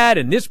and that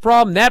and this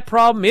problem, that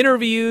problem,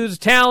 interviews,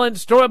 talent,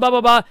 story, blah,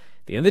 blah, blah. At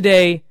the end of the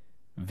day,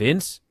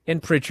 Vince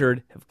and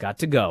Pritchard have got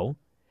to go.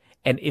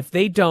 And if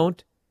they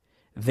don't,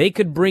 they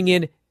could bring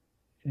in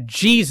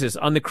Jesus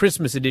on the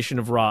Christmas edition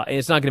of Raw, and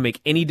it's not going to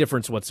make any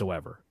difference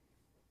whatsoever.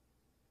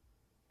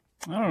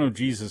 I don't know.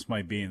 Jesus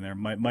might be in there.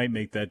 Might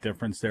make that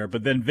difference there.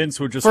 But then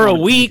Vince would just for a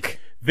week.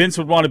 Vince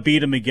would want to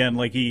beat him again,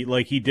 like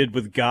he did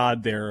with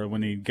God there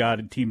when he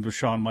teamed with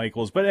Shawn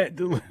Michaels. But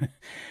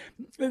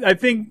I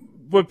think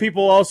what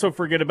people also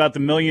forget about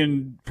the 1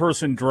 million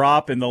person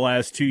drop in the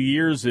last 2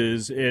 years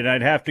is, and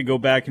I'd have to go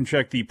back and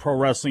check the pro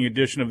wrestling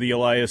edition of the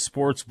Elias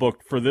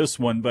Sportsbook for this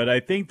one, but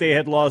I think they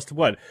had lost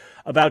about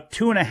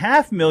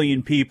 2.5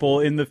 million people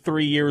in the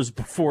 3 years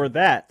before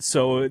that.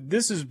 So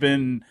this has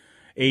been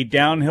a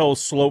downhill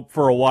slope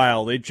for a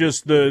while. It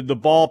just, the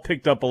ball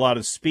picked up a lot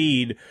of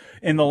speed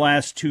in the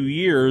last 2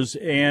 years.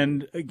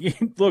 And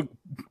again, look,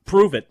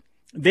 prove it.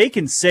 They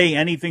can say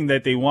anything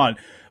that they want.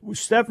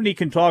 Stephanie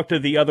can talk to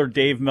the other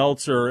Dave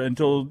Meltzer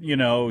until,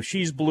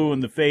 she's blue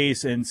in the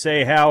face and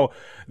say how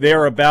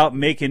they're about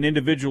making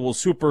individual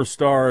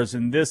superstars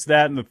and this,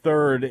 that, and the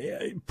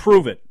third.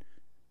 Prove it.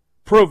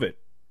 Prove it.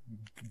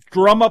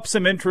 Drum up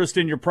some interest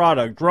in your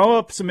product. Drum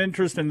up some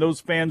interest in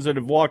those fans that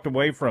have walked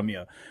away from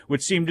you,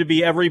 which seem to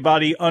be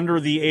everybody under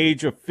the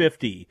age of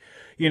 50.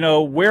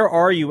 Where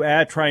are you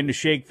at trying to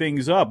shake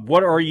things up?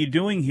 What are you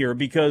doing here?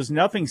 Because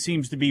nothing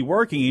seems to be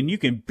working, and you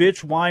can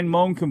bitch, whine,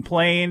 moan,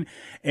 complain,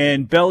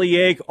 and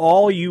bellyache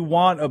all you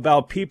want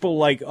about people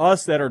like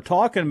us that are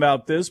talking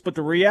about this, but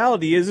the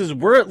reality is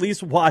we're at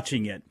least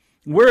watching it.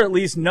 We're at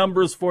least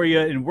numbers for you,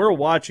 and we're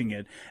watching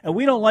it. And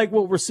we don't like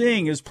what we're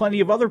seeing, as plenty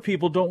of other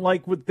people don't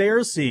like what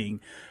they're seeing.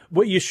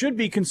 What you should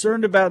be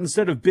concerned about,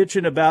 instead of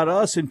bitching about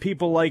us and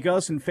people like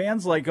us and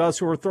fans like us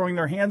who are throwing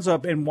their hands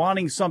up and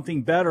wanting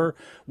something better,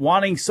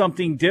 wanting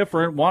something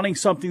different, wanting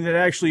something that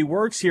actually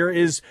works here,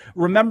 is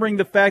remembering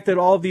the fact that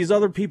all of these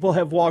other people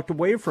have walked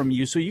away from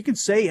you. So you can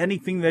say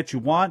anything that you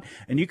want,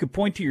 and you can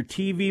point to your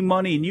TV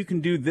money, and you can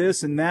do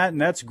this and that,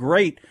 and that's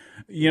great.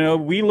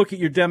 We look at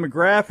your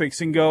demographics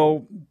and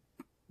go,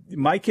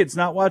 my kid's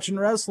not watching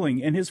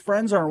wrestling, and his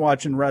friends aren't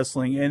watching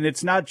wrestling, and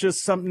it's not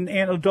just something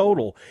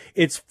anecdotal.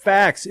 It's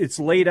facts. It's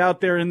laid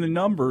out there in the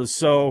numbers.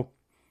 So,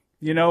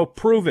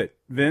 prove it,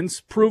 Vince.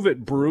 Prove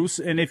it, Bruce.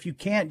 And if you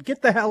can't,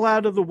 get the hell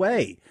out of the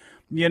way.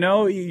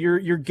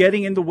 You're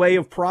getting in the way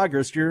of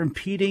progress. You're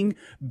impeding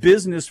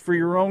business for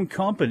your own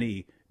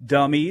company,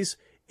 dummies.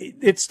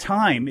 It's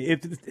time.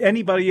 If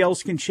anybody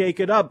else can shake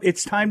it up,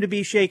 it's time to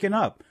be shaken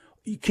up.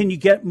 Can you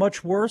get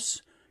much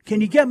worse?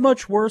 Can you get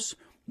much worse?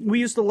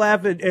 We used to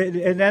laugh at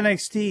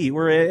NXT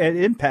or at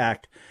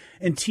Impact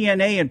and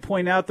TNA and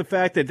point out the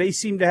fact that they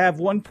seem to have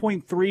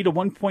 1.3 to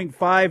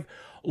 1.5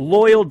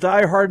 loyal,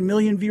 diehard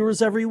million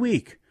viewers every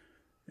week.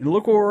 And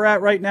look where we're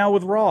at right now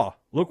with Raw.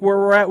 Look where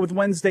we're at with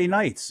Wednesday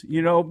nights.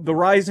 The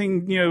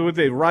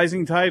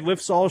rising tide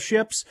lifts all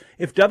ships.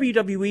 If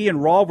WWE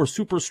and Raw were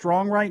super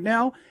strong right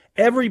now,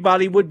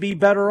 everybody would be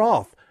better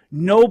off.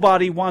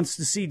 Nobody wants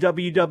to see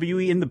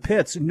WWE in the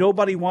pits.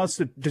 Nobody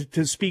wants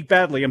to speak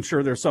badly. I'm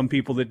sure there's some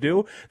people that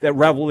do, that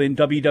revel in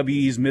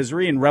WWE's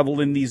misery and revel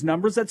in these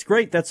numbers. That's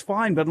great. That's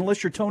fine. But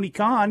unless you're Tony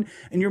Khan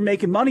and you're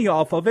making money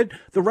off of it,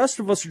 the rest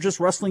of us are just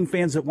wrestling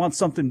fans that want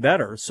something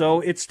better. So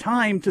it's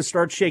time to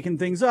start shaking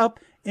things up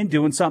and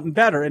doing something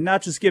better, and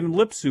not just giving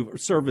lip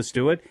service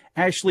to it,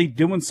 actually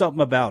doing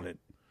something about it.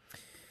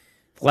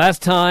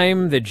 Last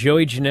time that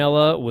Joey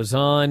Janela was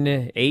on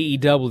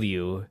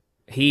AEW,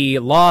 he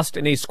lost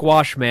in a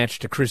squash match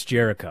to Chris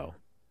Jericho.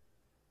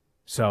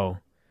 So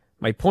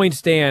my point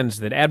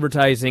stands that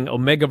advertising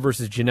Omega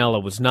versus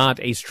Janela was not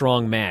a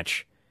strong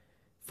match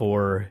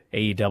for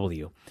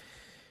AEW.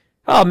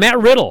 Oh, Matt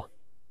Riddle.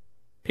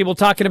 People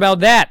talking about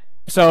that.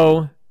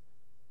 So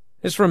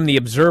this is from The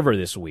Observer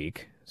this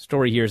week.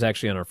 Story here is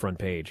actually on our front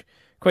page.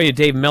 According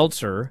to Dave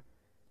Meltzer,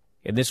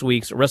 in this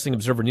week's Wrestling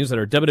Observer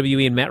newsletter,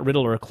 WWE and Matt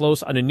Riddle are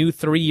close on a new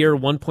 3-year,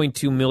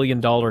 $1.2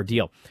 million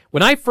deal.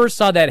 When I first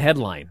saw that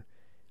headline,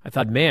 I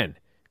thought, man,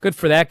 good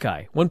for that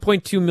guy.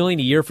 $1.2 million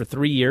a year for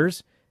 3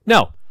 years?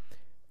 No,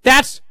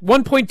 that's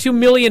 $1.2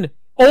 million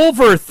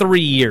over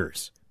 3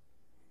 years.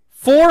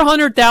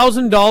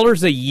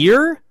 $400,000 a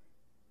year?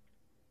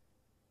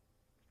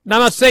 Now,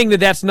 I'm not saying that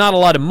that's not a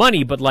lot of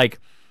money, but like,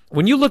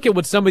 when you look at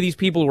what some of these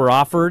people were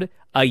offered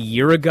a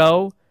year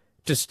ago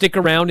to stick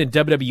around in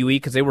WWE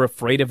because they were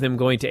afraid of them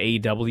going to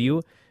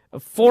AEW,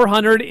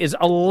 $400 is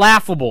a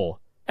laughable.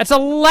 That's a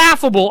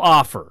laughable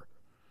offer.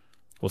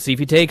 We'll see if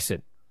he takes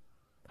it.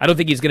 I don't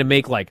think he's going to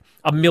make like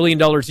 $1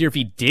 million a year if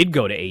he did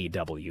go to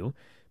AEW,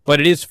 but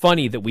it is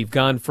funny that we've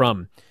gone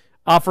from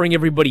offering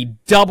everybody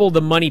double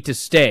the money to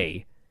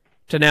stay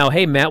to now,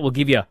 hey, Matt, we'll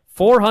give you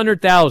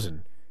 $400,000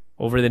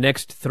 over the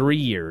next 3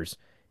 years.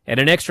 And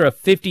an extra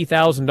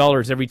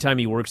 $50,000 every time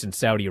he works in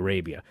Saudi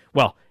Arabia.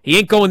 Well, he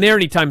ain't going there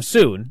anytime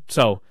soon,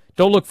 so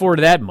don't look forward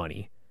to that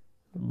money.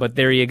 But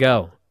there you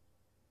go.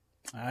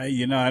 I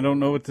don't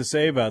know what to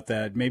say about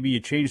that. Maybe you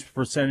change the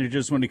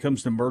percentages when it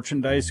comes to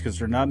merchandise because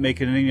they're not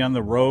making any on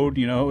the road.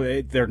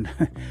 They're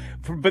not,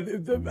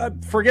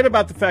 but forget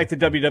about the fact that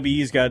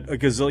WWE's got a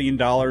gazillion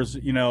dollars.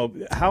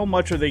 How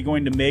much are they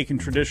going to make in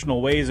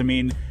traditional ways? I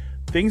mean,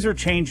 things are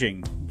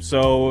changing.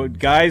 So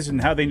guys and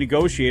how they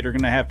negotiate are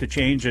going to have to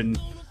change, and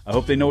I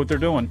hope they know what they're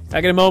doing.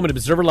 Back in a moment,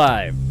 Observer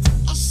Live.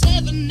 A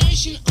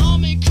 7-nation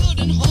army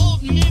couldn't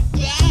hold me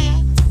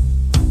back.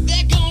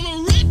 They're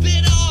gonna rip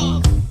it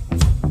off,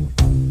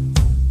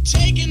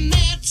 taking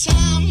their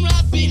time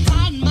right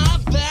behind my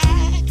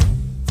back.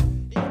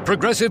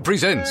 Progressive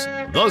presents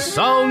The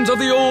Sounds of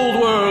the Old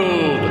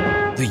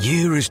World. The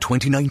year is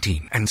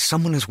 2019, and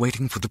someone is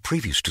waiting for the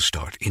previews to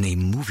start in a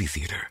movie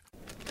theater.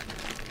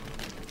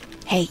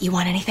 Hey, you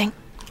want anything?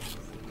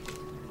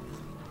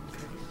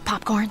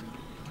 Popcorn?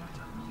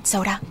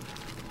 Soda?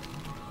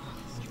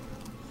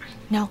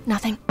 No,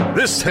 nothing?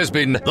 This has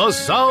been The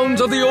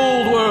Sounds of the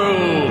Old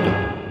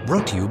World.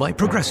 Brought to you by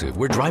Progressive,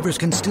 where drivers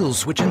can still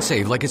switch and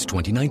save like it's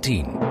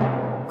 2019.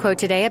 Quote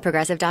today at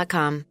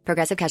Progressive.com.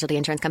 Progressive Casualty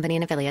Insurance Company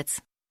and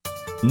Affiliates.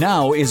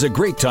 Now is a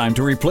great time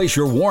to replace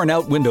your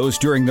worn-out windows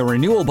during the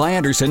Renewal by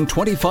Andersen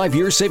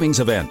 25-year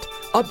savings event.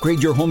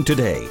 Upgrade your home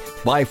today.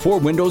 Buy 4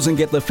 windows and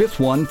get the 5th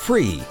one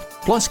free.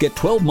 Plus, get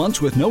 12 months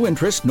with no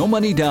interest, no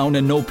money down,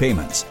 and no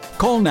payments.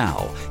 Call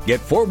now. Get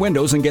 4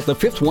 windows and get the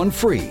 5th one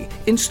free.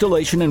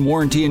 Installation and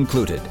warranty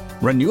included.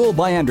 Renewal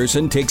by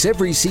Andersen takes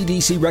every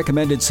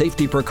CDC-recommended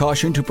safety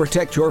precaution to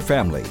protect your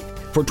family.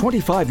 For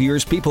 25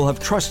 years, people have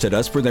trusted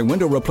us for their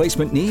window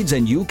replacement needs,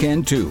 and you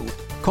can too.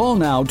 Call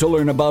now to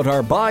learn about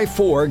our buy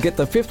 4, get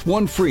the 5th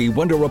one free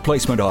window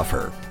replacement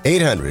offer.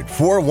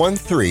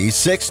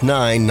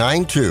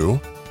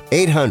 800-413-6992.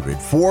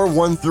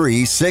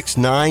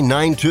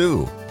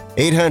 800-413-6992.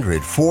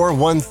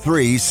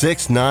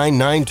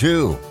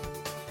 800-413-6992.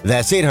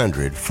 That's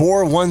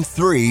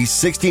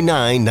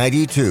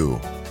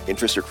 800-413-6992.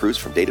 Interest accrues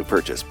from date of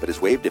purchase, but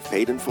is waived if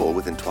paid in full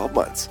within 12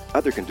 months.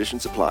 Other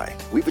conditions apply.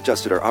 We've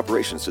adjusted our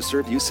operations to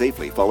serve you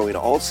safely following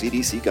all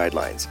CDC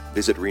guidelines.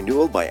 Visit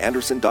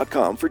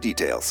renewalbyandersen.com for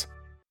details.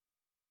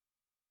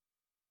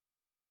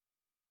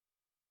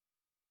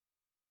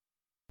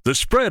 The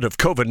spread of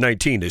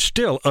COVID-19 is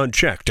still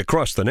unchecked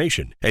across the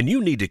nation, and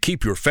you need to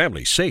keep your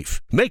family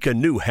safe. Make a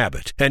new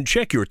habit and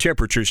check your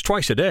temperatures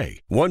twice a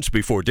day, once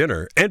before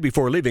dinner and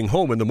before leaving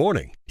home in the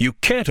morning. You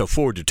can't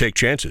afford to take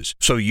chances,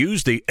 so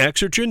use the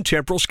Exergen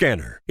Temporal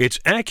Scanner. Its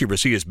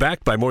accuracy is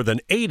backed by more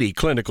than 80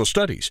 clinical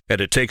studies, and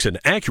it takes an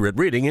accurate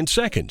reading in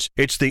seconds.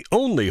 It's the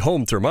only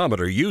home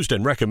thermometer used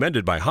and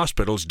recommended by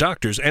hospitals,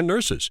 doctors, and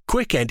nurses.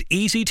 Quick and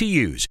easy to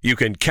use. You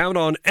can count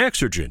on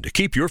Exergen to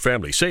keep your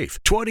family safe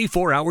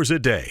 24 hours a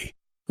day.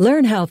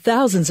 Learn how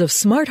thousands of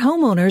smart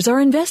homeowners are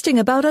investing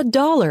about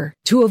 $1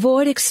 to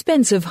avoid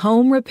expensive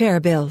home repair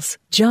bills.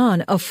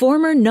 John, a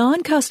former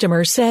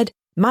non-customer, said,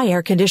 "My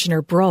air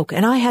conditioner broke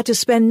and I had to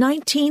spend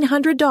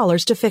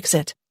 $1,900 to fix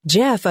it."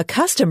 Jeff, a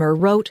customer,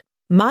 wrote,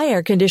 "My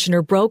air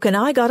conditioner broke and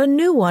I got a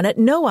new one at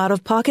no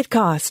out-of-pocket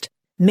cost."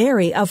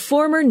 Mary, a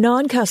former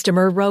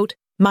non-customer, wrote,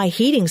 "My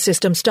heating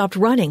system stopped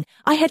running.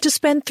 I had to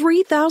spend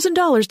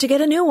 $3,000 to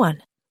get a new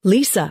one."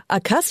 Lisa,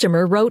 a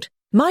customer, wrote,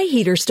 "My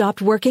heater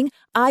stopped working.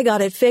 I got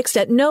it fixed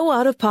at no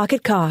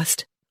out-of-pocket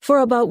cost." For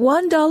about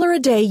 $1 a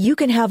day, you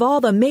can have all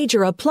the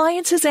major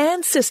appliances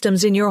and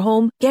systems in your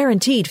home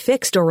guaranteed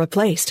fixed or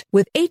replaced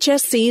with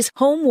HSC's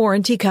home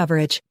warranty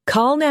coverage.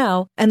 Call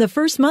now, and the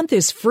first month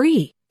is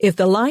free. If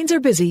the lines are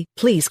busy,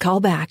 please call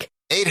back.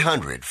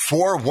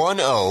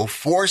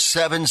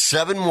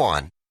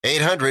 800-410-4771.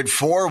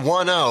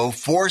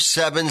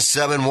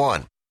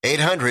 800-410-4771.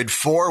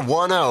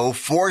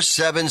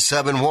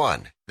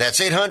 800-410-4771. That's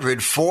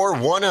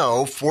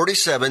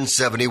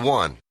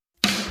 800-410-4771.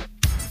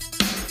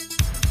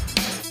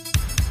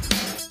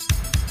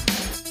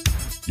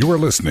 You are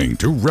listening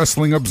to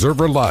Wrestling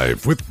Observer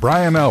Live with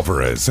Bryan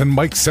Alvarez and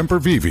Mike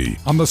Sempervive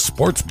on the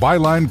Sports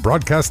Byline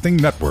Broadcasting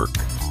Network.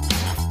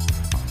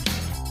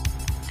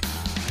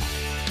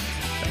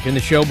 Back in the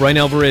show, Bryan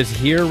Alvarez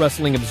here,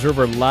 Wrestling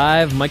Observer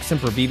Live. Mike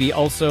Sempervive,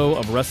 also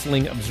of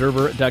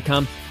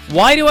WrestlingObserver.com.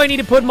 Why do I need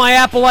to put my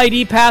Apple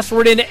ID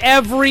password in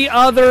every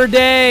other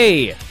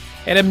day?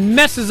 And it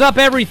messes up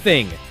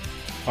everything.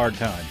 Hard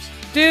times.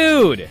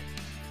 Dude!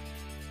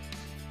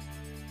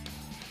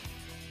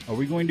 Are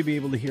we going to be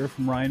able to hear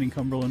from Ryan in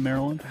Cumberland,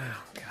 Maryland?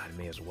 Oh, God, I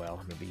may as well.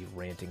 I'm going to be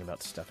ranting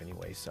about stuff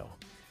anyway, so.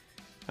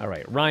 All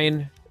right,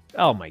 Ryan.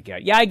 Oh, my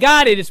God. Yeah, I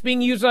got it. It's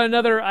being used on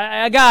another.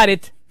 I got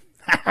it.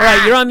 All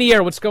right, you're on the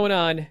air. What's going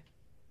on? I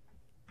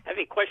have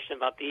a question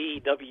about the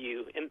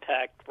AEW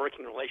Impact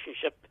working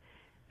relationship.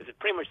 Is it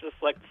pretty much just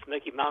like the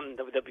Smoky Mountain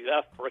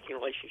WWF working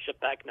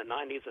relationship back in the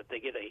 90s that they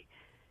get a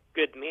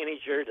good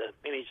manager to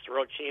manage the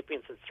world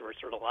champion since they were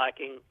sort of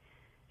lacking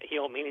a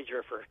heel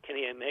manager for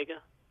Kenny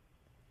Omega?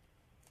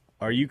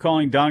 Are you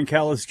calling Don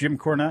Callis Jim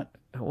Cornette?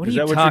 What are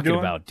you talking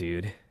about,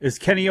 dude? Is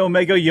Kenny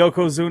Omega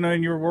Yokozuna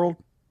in your world?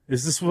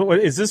 Is this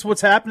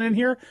what's happening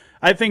here?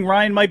 I think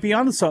Ryan might be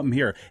onto something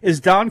here. Is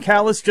Don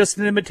Callis just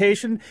an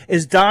imitation?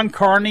 Is Don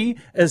Carney,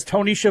 as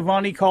Tony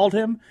Schiavone called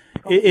him,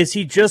 is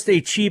he just a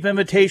cheap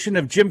imitation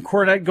of Jim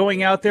Cornette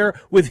going out there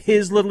with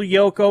his little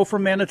Yoko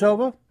from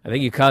Manitoba? I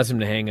think you caused him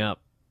to hang up.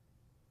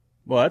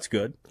 Well, that's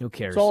good. Who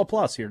cares? It's all a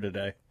plus here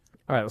today.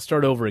 All right, let's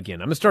start over again.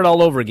 I'm going to start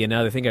all over again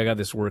now that I think I got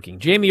this working.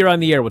 Jamie, you're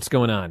on the air. What's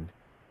going on?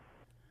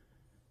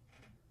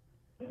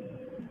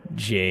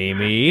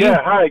 Jamie?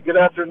 Yeah, hi, good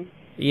afternoon.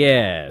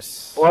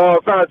 Yes. Well,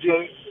 it's not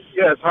Jamie.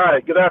 Yes, hi,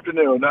 good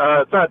afternoon.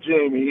 It's not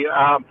Jamie.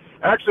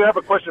 Actually, I have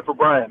a question for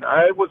Bryan.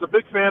 I was a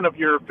big fan of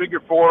your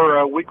Figure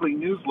 4 weekly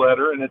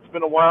newsletter, and it's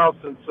been a while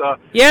since...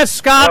 yes,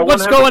 Scott,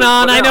 what's going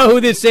on? I know who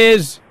this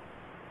is.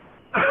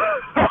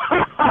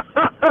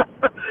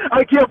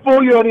 I can't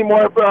fool you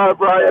anymore,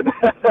 Bryan.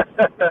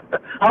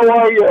 How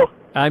are you?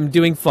 I'm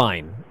doing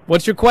fine.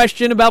 What's your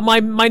question about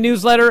my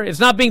newsletter? It's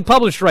not being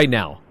published right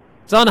now.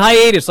 It's on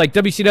hiatus like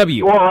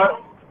WCW.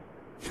 Well,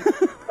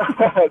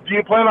 do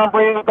you plan on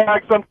bringing it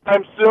back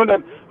sometime soon?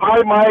 And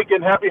hi, Mike,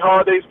 and happy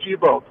holidays to you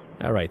both.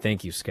 All right,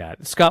 thank you,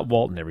 Scott. Scott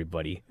Walton,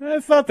 everybody. I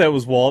thought that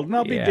was Walton.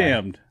 I'll be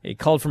damned. He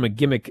called from a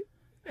gimmick.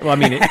 Well, I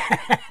mean,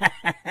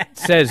 it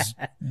says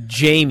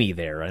Jamie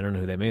there. I don't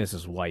know who that means.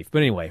 It's his wife. But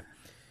anyway,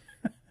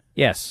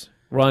 yes,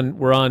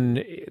 we're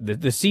on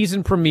the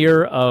season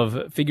premiere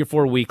of Figure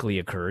 4 Weekly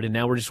occurred, and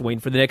now we're just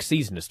waiting for the next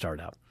season to start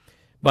up.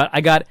 But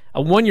I got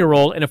a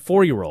 1-year-old and a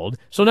 4-year-old,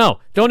 so no,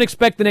 don't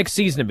expect the next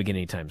season to begin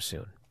anytime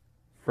soon.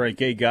 Frank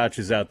A. Gotch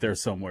is out there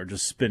somewhere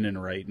just spinning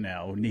right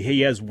now.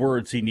 He has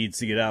words he needs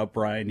to get out,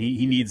 Bryan.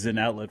 He needs an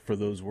outlet for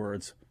those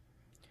words.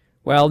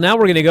 Well, now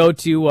we're going to go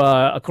to,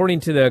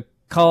 according to the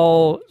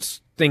call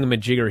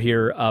thingamajigger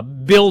here,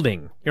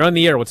 building. You're on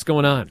the air. What's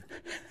going on?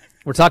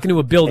 We're talking to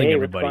a building, hey,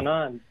 everybody. What's going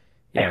on?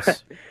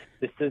 Yes.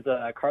 This is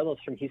Carlos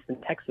from Houston,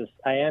 Texas.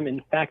 I am,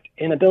 in fact,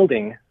 in a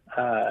building.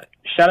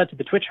 Shout out to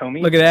the Twitch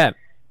homie. Look at that.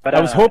 But, I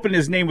was hoping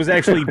his name was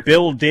actually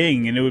Bill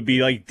Ding, and it would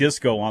be like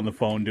Disco on the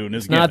phone doing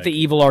his gimmick. Not the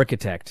evil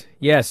architect.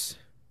 Yes.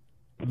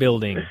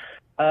 Building.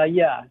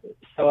 Yeah.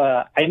 So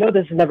I know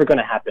this is never going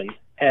to happen,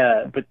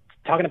 but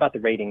talking about the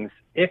ratings,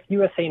 if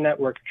USA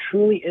Network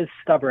truly is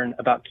stubborn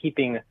about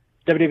keeping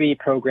WWE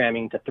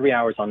programming to 3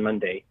 hours on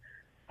Monday,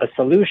 a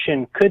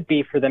solution could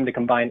be for them to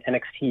combine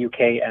NXT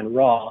UK and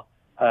Raw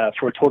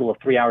for a total of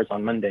 3 hours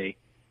on Monday.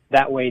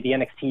 That way, the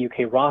NXT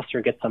UK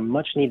roster gets some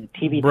much-needed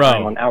TV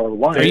time on hour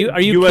one. Are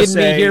you kidding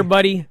me here,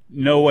 buddy?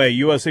 No way.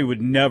 USA would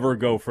never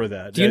go for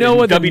that. Do you know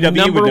what the WWE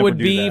number would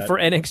be for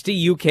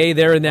NXT UK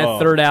there in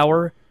that third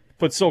hour?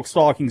 Put silk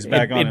stockings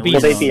back on. It'd be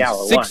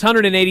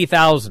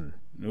 680,000.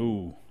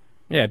 Ooh.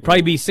 Yeah, it'd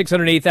probably be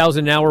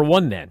 680,000 in hour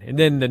one then, and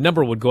then the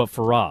number would go up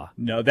for Raw.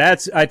 No,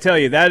 I tell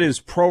you, that is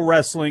pro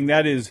wrestling.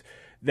 That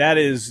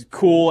is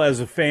cool as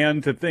a fan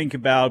to think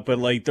about, but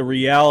like the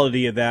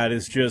reality of that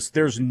is just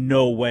there's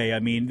no way. I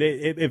mean,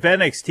 if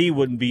NXT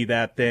wouldn't be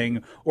that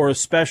thing, or a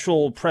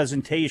special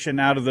presentation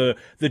out of the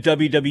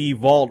WWE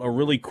Vault, a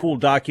really cool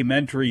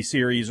documentary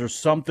series or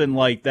something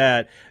like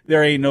that,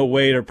 there ain't no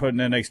way they're putting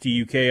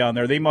NXT UK on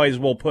there. They might as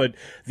well put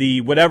the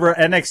whatever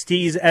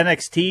NXT's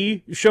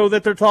NXT show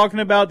that they're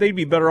talking about. They'd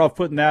be better off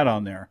putting that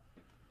on there.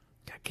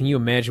 Can you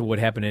imagine what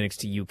happened in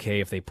NXT UK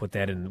if they put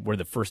that in where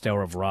the first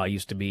hour of Raw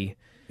used to be?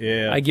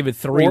 Yeah. I give it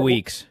 3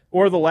 weeks.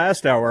 Or the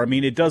last hour. I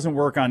mean, it doesn't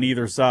work on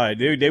either side.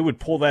 They would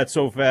pull that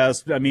so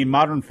fast. I mean,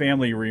 Modern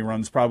Family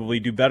reruns probably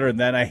do better than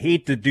that. I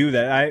hate to do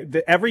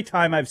that. Every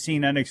time I've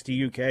seen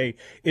NXT UK,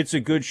 it's a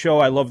good show.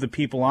 I love the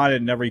people on it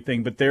and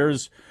everything, but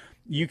there's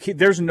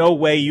no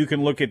way you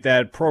can look at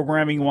that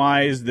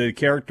programming-wise, the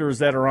characters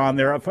that are on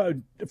there.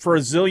 For a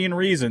zillion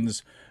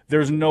reasons,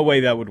 there's no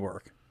way that would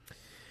work.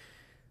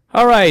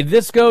 All right,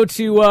 let's go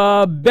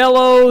to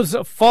Bellows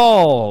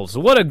Falls.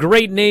 What a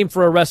great name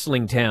for a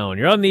wrestling town.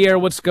 You're on the air.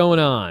 What's going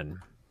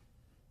on?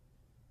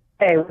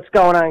 Hey, what's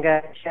going on,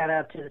 guys? Shout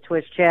out to the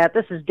Twitch chat.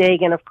 This is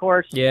Dagan, of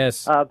course.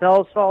 Yes.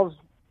 Bellows Falls,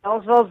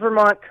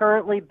 Vermont,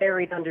 currently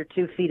buried under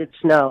 2 feet of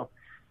snow.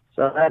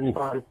 So that's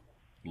fun.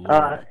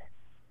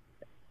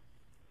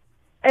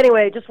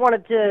 Anyway, just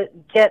wanted to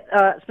get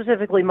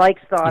specifically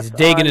Mike's thoughts. He's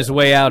digging his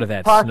way out of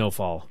that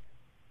snowfall.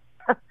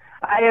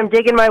 I am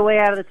digging my way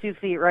out of the 2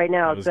 feet right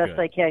now as best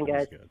I can,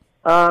 guys.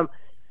 I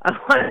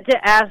wanted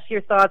to ask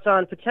your thoughts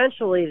on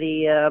potentially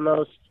the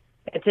most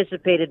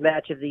anticipated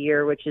match of the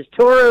year, which is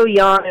Toru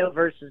Yano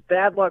versus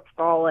Bad Luck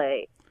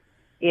Fale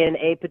in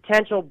a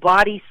potential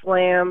body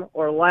slam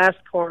or last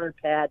corner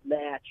pad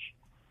match.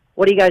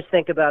 What do you guys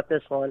think about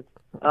this one?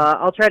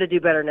 I'll try to do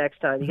better next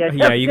time. You guys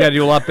you got to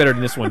do a lot better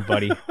than this one,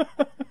 buddy.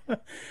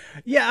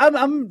 Yeah,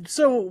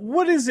 so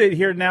what is it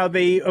here now?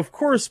 They, of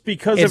course,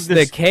 because it's of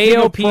this the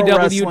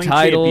KOPW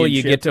title,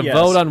 you get to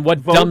vote on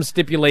what dumb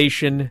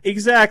stipulation.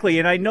 Exactly,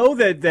 and I know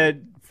that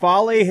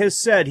Fale has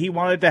said he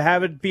wanted to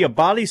have it be a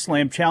body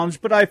slam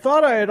challenge, but I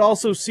thought I had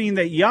also seen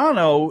that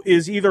Yano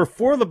is either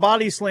for the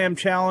body slam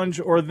challenge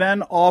or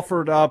then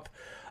offered up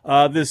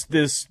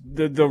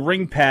the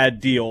ring pad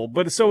deal.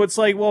 But so it's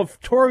like, well, if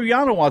Toru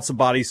Yano wants a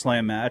body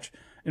slam match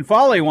and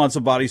Fale wants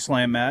a body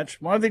slam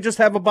match, why don't they just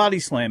have a body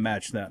slam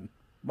match then?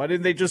 Why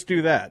didn't they just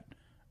do that?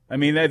 I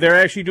mean, they're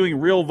actually doing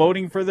real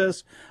voting for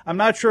this. I'm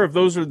not sure if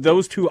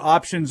those two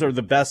options are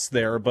the best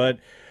there, but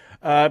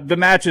the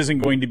match isn't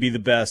going to be the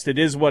best. It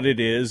is what it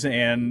is,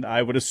 and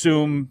I would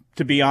assume,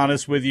 to be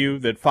honest with you,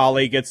 that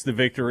Fale gets the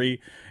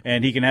victory,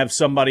 and he can have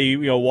somebody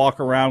walk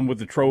around with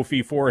the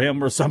trophy for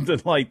him or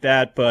something like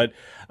that. But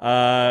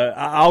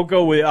I'll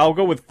go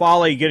with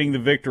Fale getting the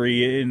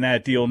victory in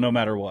that deal, no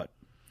matter what.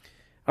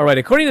 All right,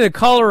 according to the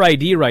caller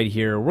ID right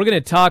here, we're going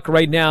to talk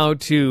right now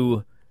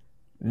to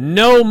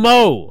No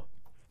Mo.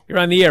 You're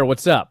on the air.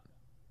 What's up?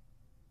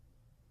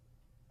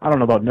 I don't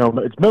know about No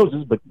Mo. It's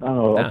Moses, but I don't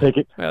know. I'll take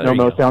it. Well, No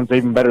Mo sounds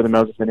even better than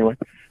Moses anyway.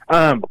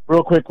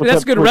 Real quick.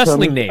 That's a good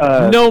wrestling name.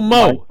 No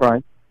Mo.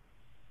 Brian.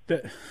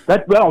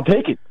 I'll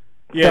take it.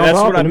 Yeah, that's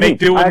what I make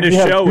doing this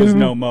show is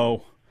No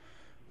Mo.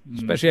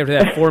 Especially after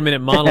that 4-minute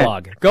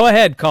monologue. Go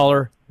ahead,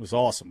 caller. It was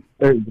awesome.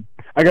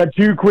 I got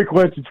 2 quick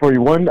questions for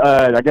you. One,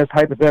 I guess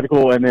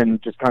hypothetical, and then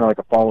just kind of like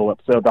a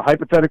follow-up. So the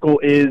hypothetical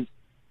is,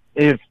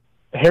 if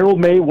Harold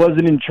May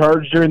wasn't in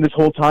charge during this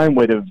whole time,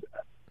 would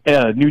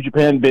have New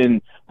Japan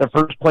been the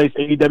first place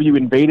AEW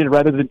invaded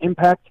rather than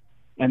Impact?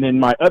 And then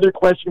my other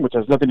question, which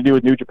has nothing to do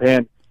with New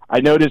Japan, I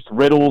noticed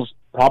Riddle's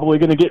probably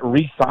going to get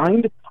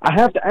re-signed. I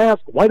have to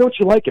ask, why don't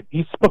you like him?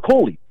 He's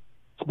Spicoli.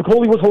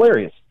 Spicoli was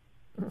hilarious.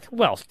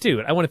 Well,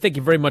 dude, I want to thank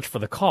you very much for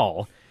the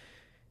call.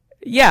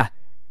 Yeah,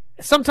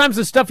 sometimes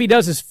the stuff he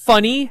does is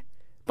funny,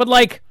 but,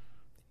 like,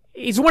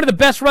 he's one of the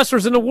best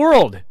wrestlers in the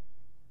world.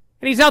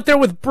 And he's out there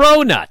with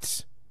bro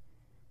nuts.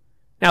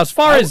 Now, as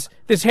far as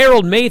this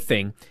Harold May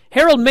thing,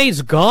 Harold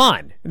May's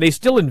gone. They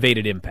still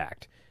invaded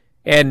Impact.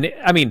 And,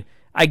 I mean,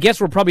 I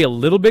guess we're probably a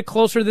little bit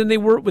closer than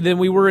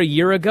we were a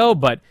year ago,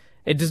 but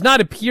it does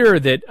not appear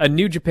that a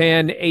New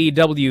Japan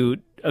AEW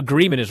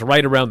agreement is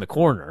right around the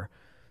corner.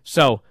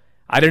 So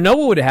I don't know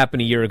what would have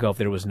happened a year ago if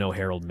there was no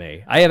Harold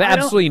May. I have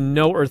absolutely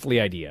no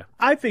earthly idea.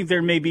 I think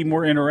there may be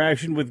more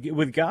interaction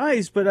with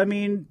guys, but I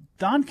mean,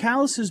 Don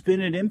Callis has been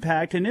at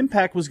Impact, and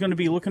Impact was going to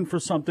be looking for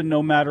something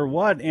no matter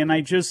what. And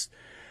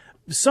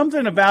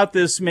something about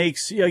this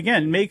makes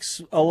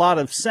a lot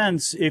of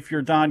sense if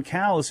you're Don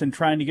Callis and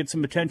trying to get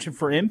some attention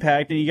for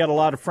Impact, and you got a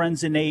lot of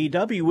friends in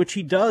AEW, which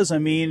he does. I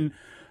mean,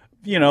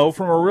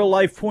 from a real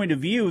life point of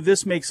view,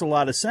 this makes a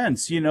lot of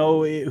sense.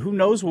 Who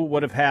knows what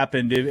would have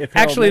happened if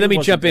actually, let me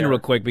jump in real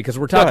quick, because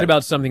we're talking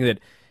about something that,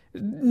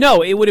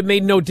 no, it would have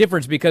made no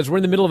difference because we're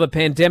in the middle of a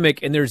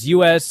pandemic and there's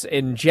U.S.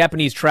 and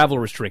Japanese travel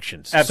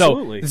restrictions.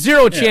 Absolutely. So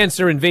zero chance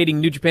they're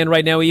invading New Japan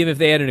right now, even if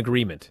they had an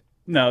agreement.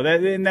 No,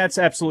 that's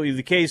absolutely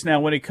the case. Now,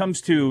 when it comes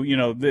to,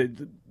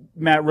 the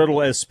Matt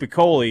Riddle as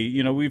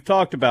Spicoli, we've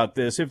talked about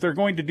this. If they're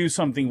going to do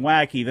something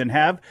wacky, then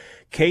have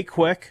Kay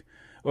Quick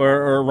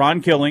or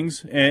Ron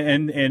Killings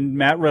and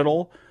Matt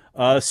Riddle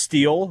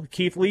steal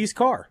Keith Lee's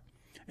car.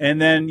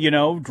 And then,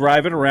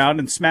 drive it around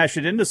and smash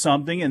it into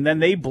something, and then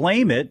they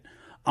blame it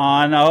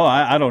on,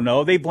 I don't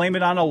know, they blame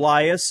it on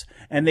Elias,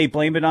 and they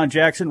blame it on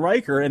Jackson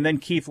Riker, and then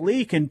Keith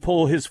Lee can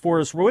pull his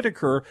Forrest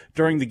Whitaker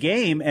during the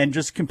game and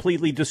just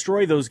completely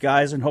destroy those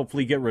guys and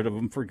hopefully get rid of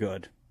them for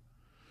good.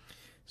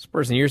 This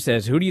person here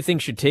says, who do you think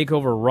should take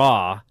over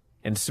Raw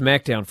and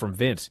SmackDown from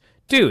Vince?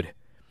 Dude,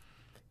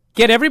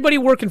 get everybody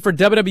working for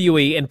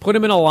WWE and put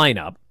them in a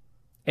lineup,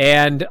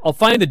 and I'll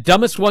find the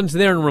dumbest ones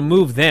there and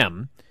remove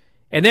them,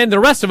 and then the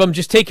rest of them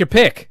just take your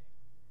pick.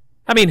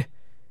 I mean,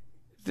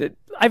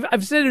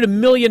 I've said it a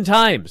million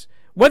times.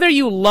 Whether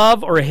you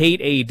love or hate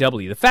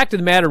AEW, the fact of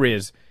the matter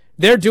is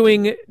they're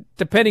doing,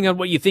 depending on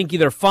what you think,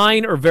 either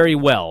fine or very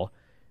well,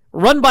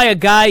 run by a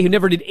guy who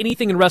never did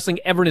anything in wrestling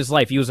ever in his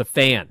life. He was a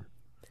fan.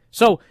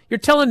 So you're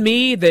telling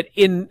me that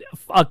in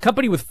a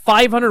company with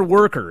 500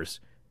 workers,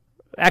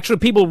 actually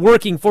people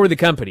working for the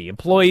company,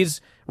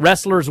 employees,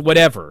 wrestlers,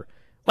 whatever,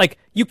 like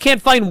you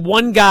can't find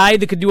one guy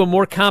that could do a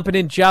more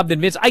competent job than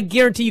Vince? I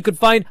guarantee you could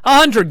find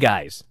 100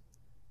 guys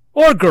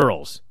or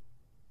girls.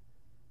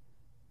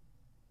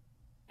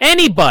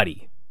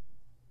 Anybody.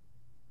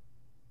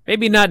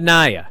 Maybe not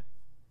Naya.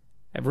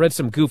 I've read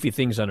some goofy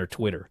things on her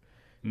Twitter.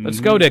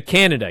 Let's go to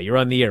Canada. You're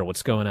on the air.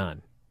 What's going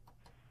on?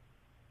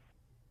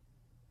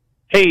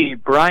 Hey,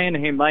 Brian.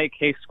 Hey, Mike.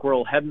 Hey,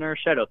 Squirrel Hebner.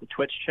 Shout out the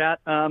Twitch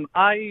chat.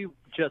 I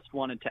just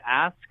wanted to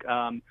ask,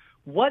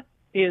 what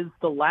is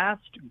the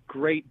last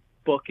great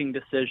booking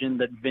decision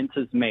that Vince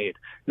has made?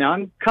 Now,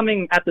 I'm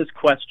coming at this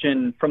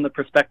question from the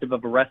perspective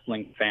of a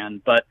wrestling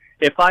fan, but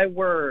if I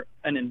were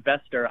an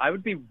investor, I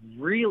would be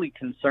really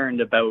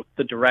concerned about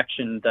the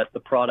direction that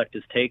the product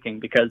is taking,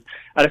 because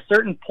at a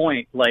certain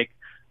point, like,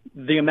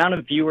 the amount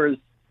of viewers,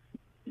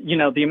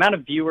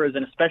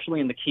 and especially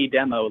in the key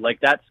demo, like,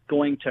 that's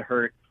going to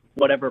hurt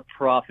whatever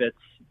profits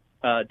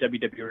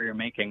WWE are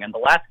making. And the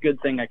last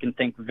good thing I can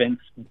think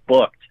Vince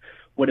booked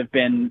would have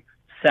been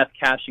Seth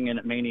cashing in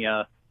at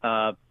Mania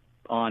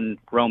on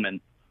Roman.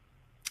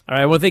 All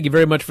right, well, thank you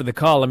very much for the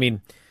call. I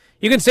mean,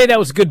 you can say that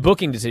was a good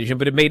booking decision,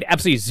 but it made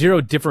absolutely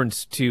zero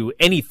difference to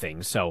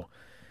anything. So,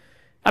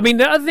 I mean,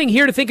 the other thing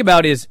here to think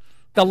about is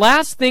the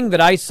last thing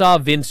that I saw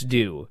Vince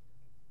do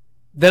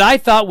that I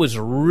thought was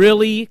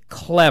really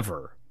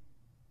clever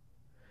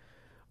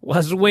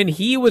was when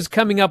he was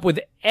coming up with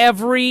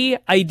every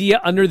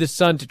idea under the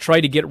sun to try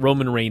to get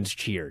Roman Reigns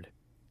cheered.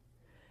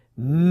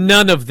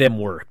 None of them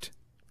worked.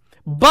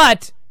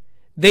 But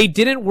they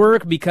didn't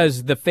work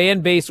because the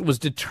fan base was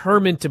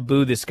determined to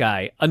boo this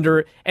guy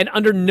under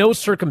no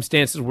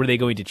circumstances were they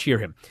going to cheer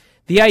him.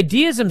 The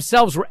ideas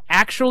themselves were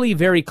actually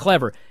very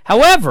clever.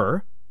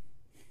 However,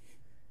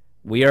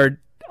 we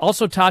are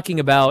also talking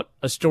about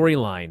a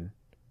storyline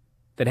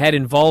that had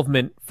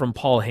involvement from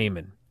Paul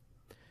Heyman.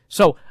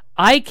 So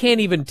I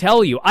can't even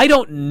tell you. I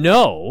don't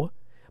know.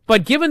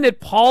 But given that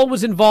Paul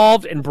was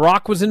involved and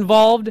Brock was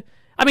involved,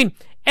 I mean,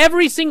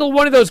 every single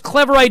one of those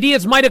clever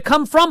ideas might have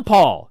come from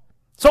Paul.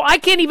 So I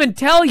can't even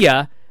tell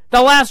you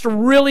the last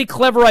really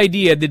clever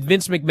idea that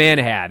Vince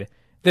McMahon had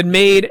that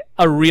made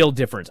a real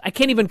difference. I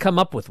can't even come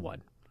up with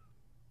one.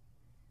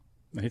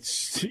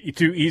 It's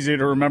too easy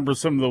to remember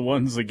some of the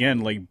ones, again,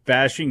 like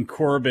bashing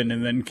Corbin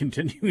and then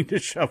continuing to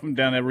shove him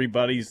down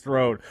everybody's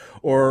throat.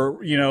 Or,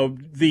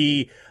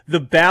 the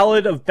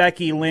ballad of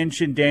Becky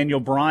Lynch and Daniel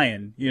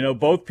Bryan.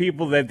 Both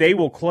people that they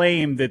will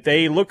claim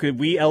that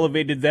we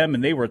elevated them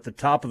and they were at the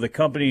top of the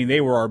company and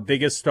they were our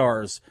biggest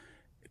stars.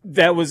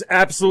 That was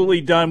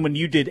absolutely done when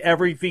you did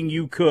everything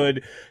you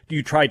could.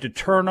 You tried to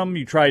turn them,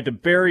 you tried to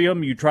bury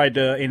them, you tried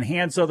to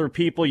enhance other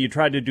people, you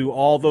tried to do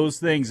all those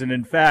things. And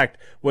in fact,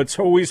 what's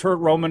always hurt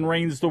Roman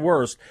Reigns the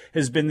worst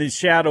has been the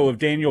shadow of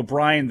Daniel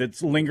Bryan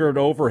that's lingered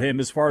over him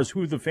as far as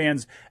who the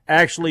fans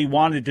actually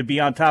wanted to be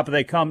on top of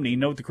that company. You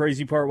know what the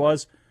crazy part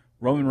was?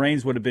 Roman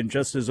Reigns would have been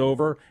just as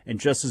over and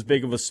just as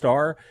big of a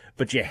star,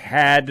 but you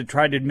had to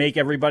try to make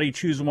everybody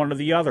choose one or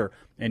the other.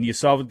 And you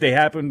saw what they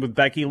happened with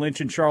Becky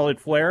Lynch and Charlotte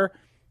Flair.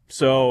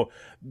 So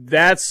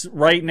that's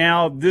right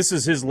now, this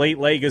is his late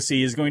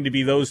legacy, is going to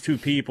be those two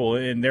people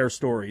and their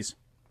stories.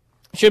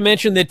 Should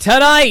mention that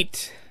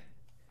tonight,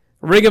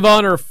 Ring of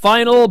Honor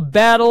Final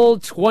Battle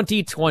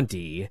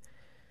 2020.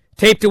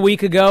 Taped a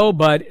week ago,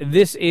 but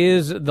this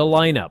is the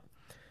lineup.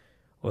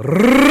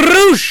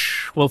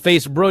 Roosh will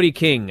face Brody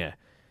King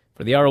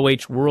for the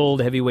ROH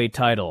World Heavyweight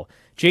title.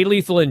 Jay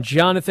Lethal and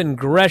Jonathan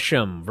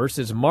Gresham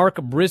versus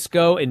Mark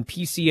Briscoe and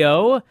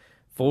PCO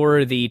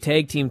for the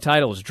tag team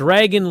titles.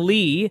 Dragon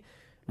Lee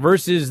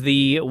versus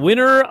the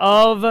winner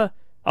of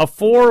a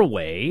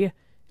four-way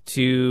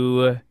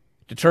to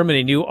determine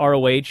a new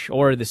ROH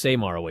or the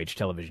same ROH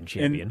television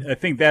champion. And I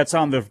think that's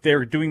on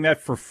they're doing that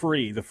for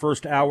free. The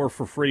first hour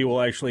for free will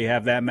actually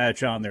have that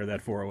match on there,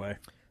 that four-way.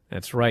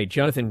 That's right.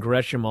 Jonathan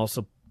Gresham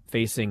also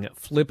facing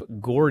Flip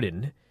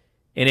Gordon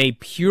in a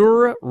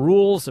Pure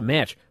Rules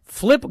match.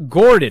 Flip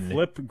Gordon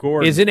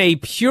is in a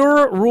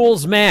Pure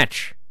Rules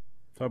match.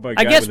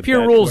 I guess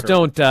Pure Rules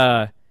don't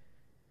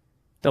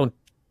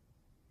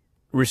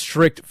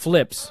restrict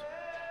flips.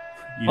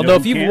 Although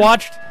if you've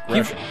watched,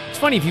 it's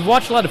funny, if you've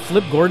watched a lot of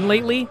Flip Gordon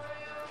lately,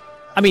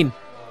 I mean,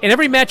 in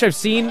every match I've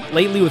seen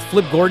lately with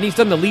Flip Gordon, he's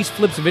done the least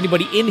flips of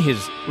anybody in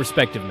his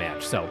respective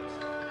match. So,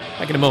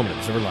 back in a moment,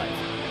 Observer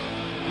Live.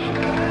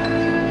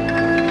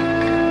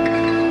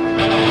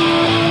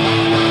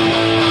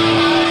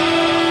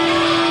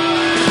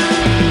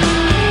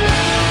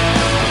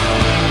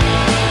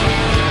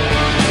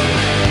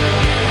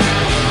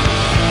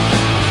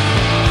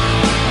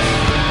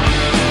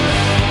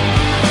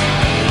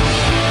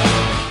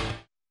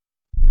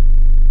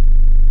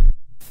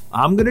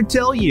 I'm going to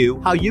tell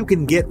you how you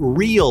can get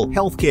real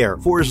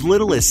healthcare for as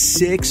little as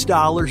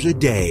 $6 a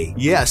day.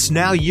 Yes,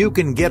 now you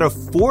can get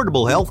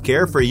affordable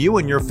healthcare for you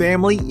and your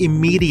family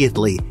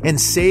immediately and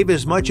save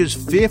as much as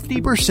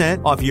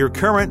 50% off your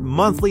current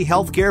monthly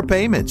healthcare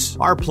payments.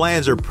 Our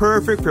plans are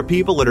perfect for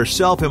people that are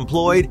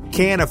self-employed,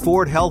 can't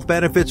afford health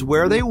benefits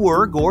where they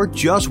work, or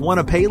just want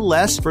to pay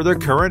less for their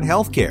current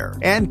healthcare.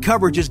 And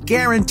coverage is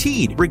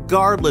guaranteed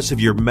regardless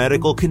of your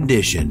medical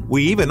condition.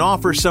 We even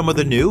offer some of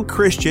the new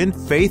Christian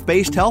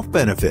faith-based health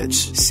benefits.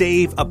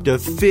 Save up to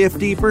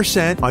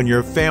 50% on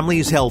your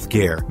family's health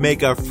care.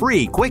 Make a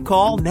free quick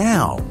call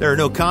now. There are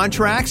no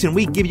contracts, and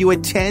we give you a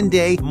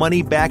 10-day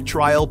money-back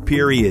trial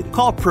period.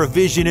 Call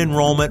Provision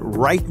Enrollment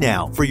right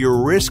now for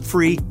your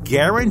risk-free,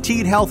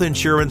 guaranteed health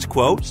insurance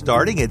quote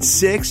starting at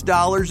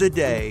 $6 a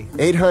day.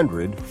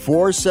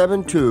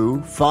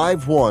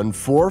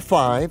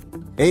 800-472-5145.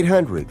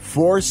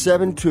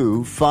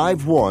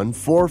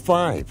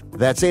 800-472-5145.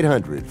 That's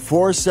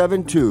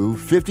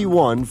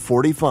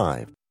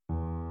 800-472-5145.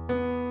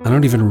 I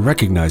don't even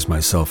recognize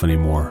myself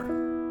anymore.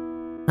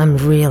 I'm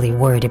really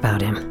worried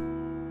about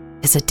him.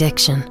 His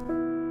addiction.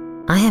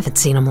 I haven't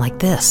seen him like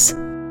this.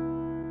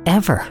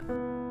 Ever.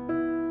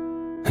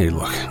 Hey,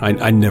 look,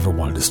 I never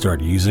wanted to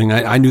start using.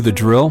 I knew the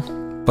drill,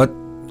 but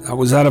I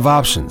was out of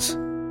options.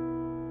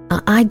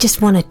 I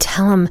just want to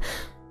tell him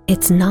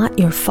it's not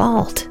your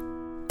fault.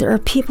 There are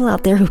people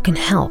out there who can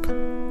help.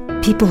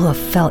 People who have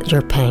felt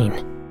your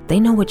pain. They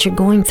know what you're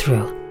going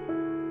through.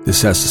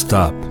 This has to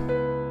stop.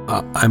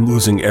 I'm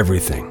losing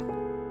everything.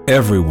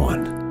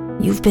 Everyone.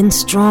 You've been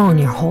strong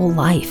your whole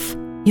life.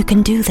 You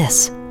can do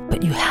this,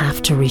 but you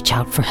have to reach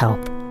out for help.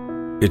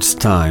 It's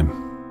time.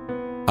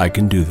 I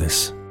can do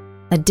this.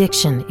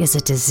 Addiction is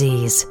a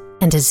disease,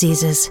 and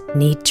diseases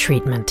need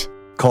treatment.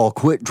 Call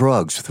Quit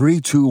Drugs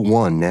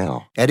 321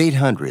 now at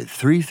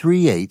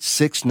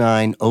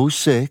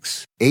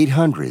 800-338-6906.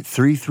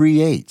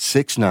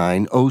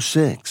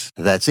 800-338-6906.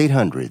 That's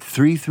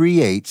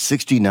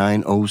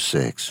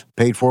 800-338-6906.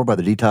 Paid for by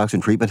the Detox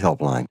and Treatment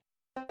Helpline.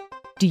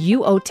 Do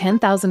you owe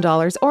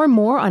 $10,000 or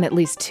more on at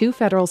least 2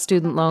 federal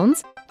student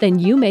loans? Then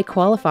you may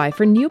qualify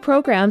for new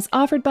programs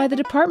offered by the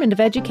Department of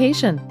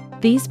Education.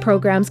 These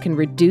programs can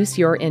reduce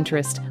your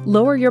interest,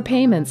 lower your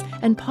payments,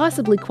 and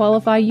possibly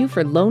qualify you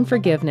for loan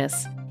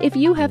forgiveness. If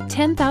you have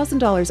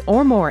 $10,000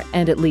 or more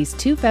and at least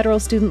 2 federal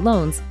student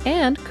loans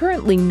and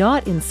currently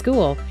not in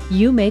school,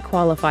 you may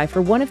qualify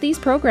for one of these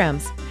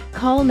programs.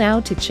 Call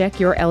now to check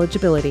your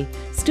eligibility.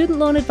 Student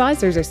loan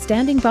advisors are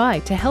standing by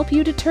to help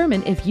you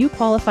determine if you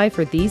qualify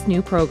for these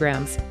new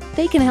programs.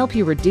 They can help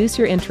you reduce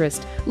your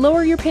interest,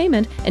 lower your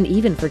payment, and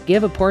even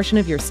forgive a portion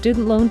of your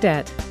student loan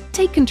debt.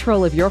 Take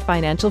control of your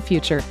financial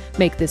future.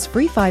 Make this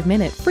free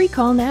 5-minute free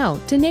call now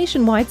to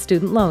Nationwide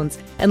Student Loans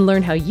and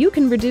learn how you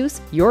can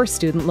reduce your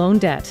student loan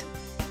debt.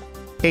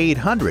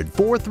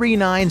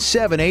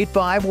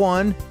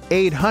 800-439-7851.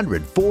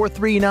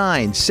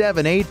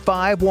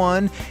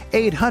 800-439-7851.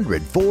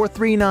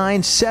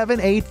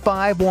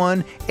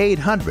 800-439-7851.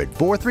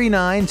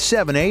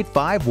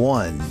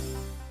 800-439-7851.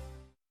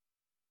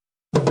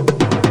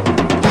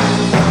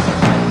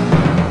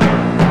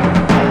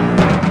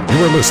 You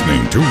are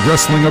listening to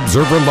Wrestling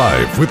Observer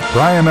Live with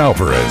Bryan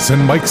Alvarez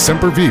and Mike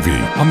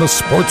Sempervive on the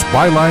Sports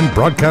Byline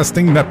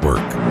Broadcasting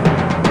Network.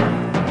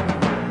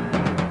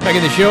 Back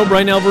in the show,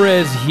 Bryan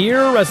Alvarez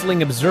here,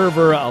 Wrestling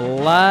Observer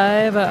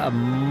Live.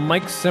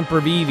 Mike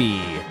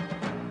Sempervive,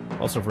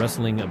 also of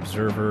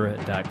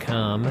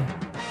WrestlingObserver.com.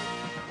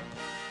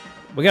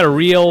 We got a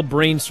real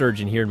brain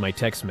surgeon here in my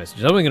text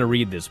message. I'm only going to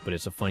read this, but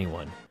it's a funny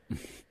one. It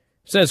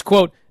says,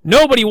 quote,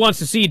 "Nobody wants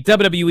to see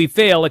WWE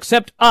fail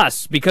except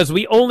us because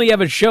we only have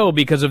a show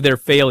because of their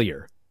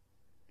failure."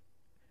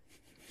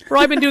 Bro,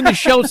 I've been doing this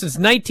show since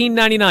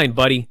 1999,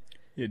 buddy.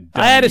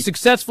 I had a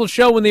successful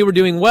show when they were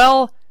doing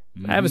well.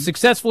 I have a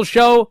successful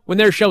show when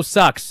their show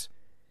sucks.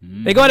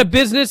 They go out of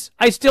business,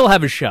 I still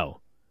have a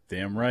show.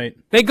 Damn right.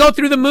 They go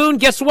through the moon,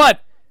 guess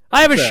what?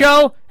 I have a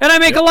show, and I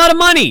make a lot of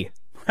money.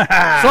 So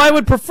I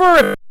would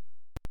prefer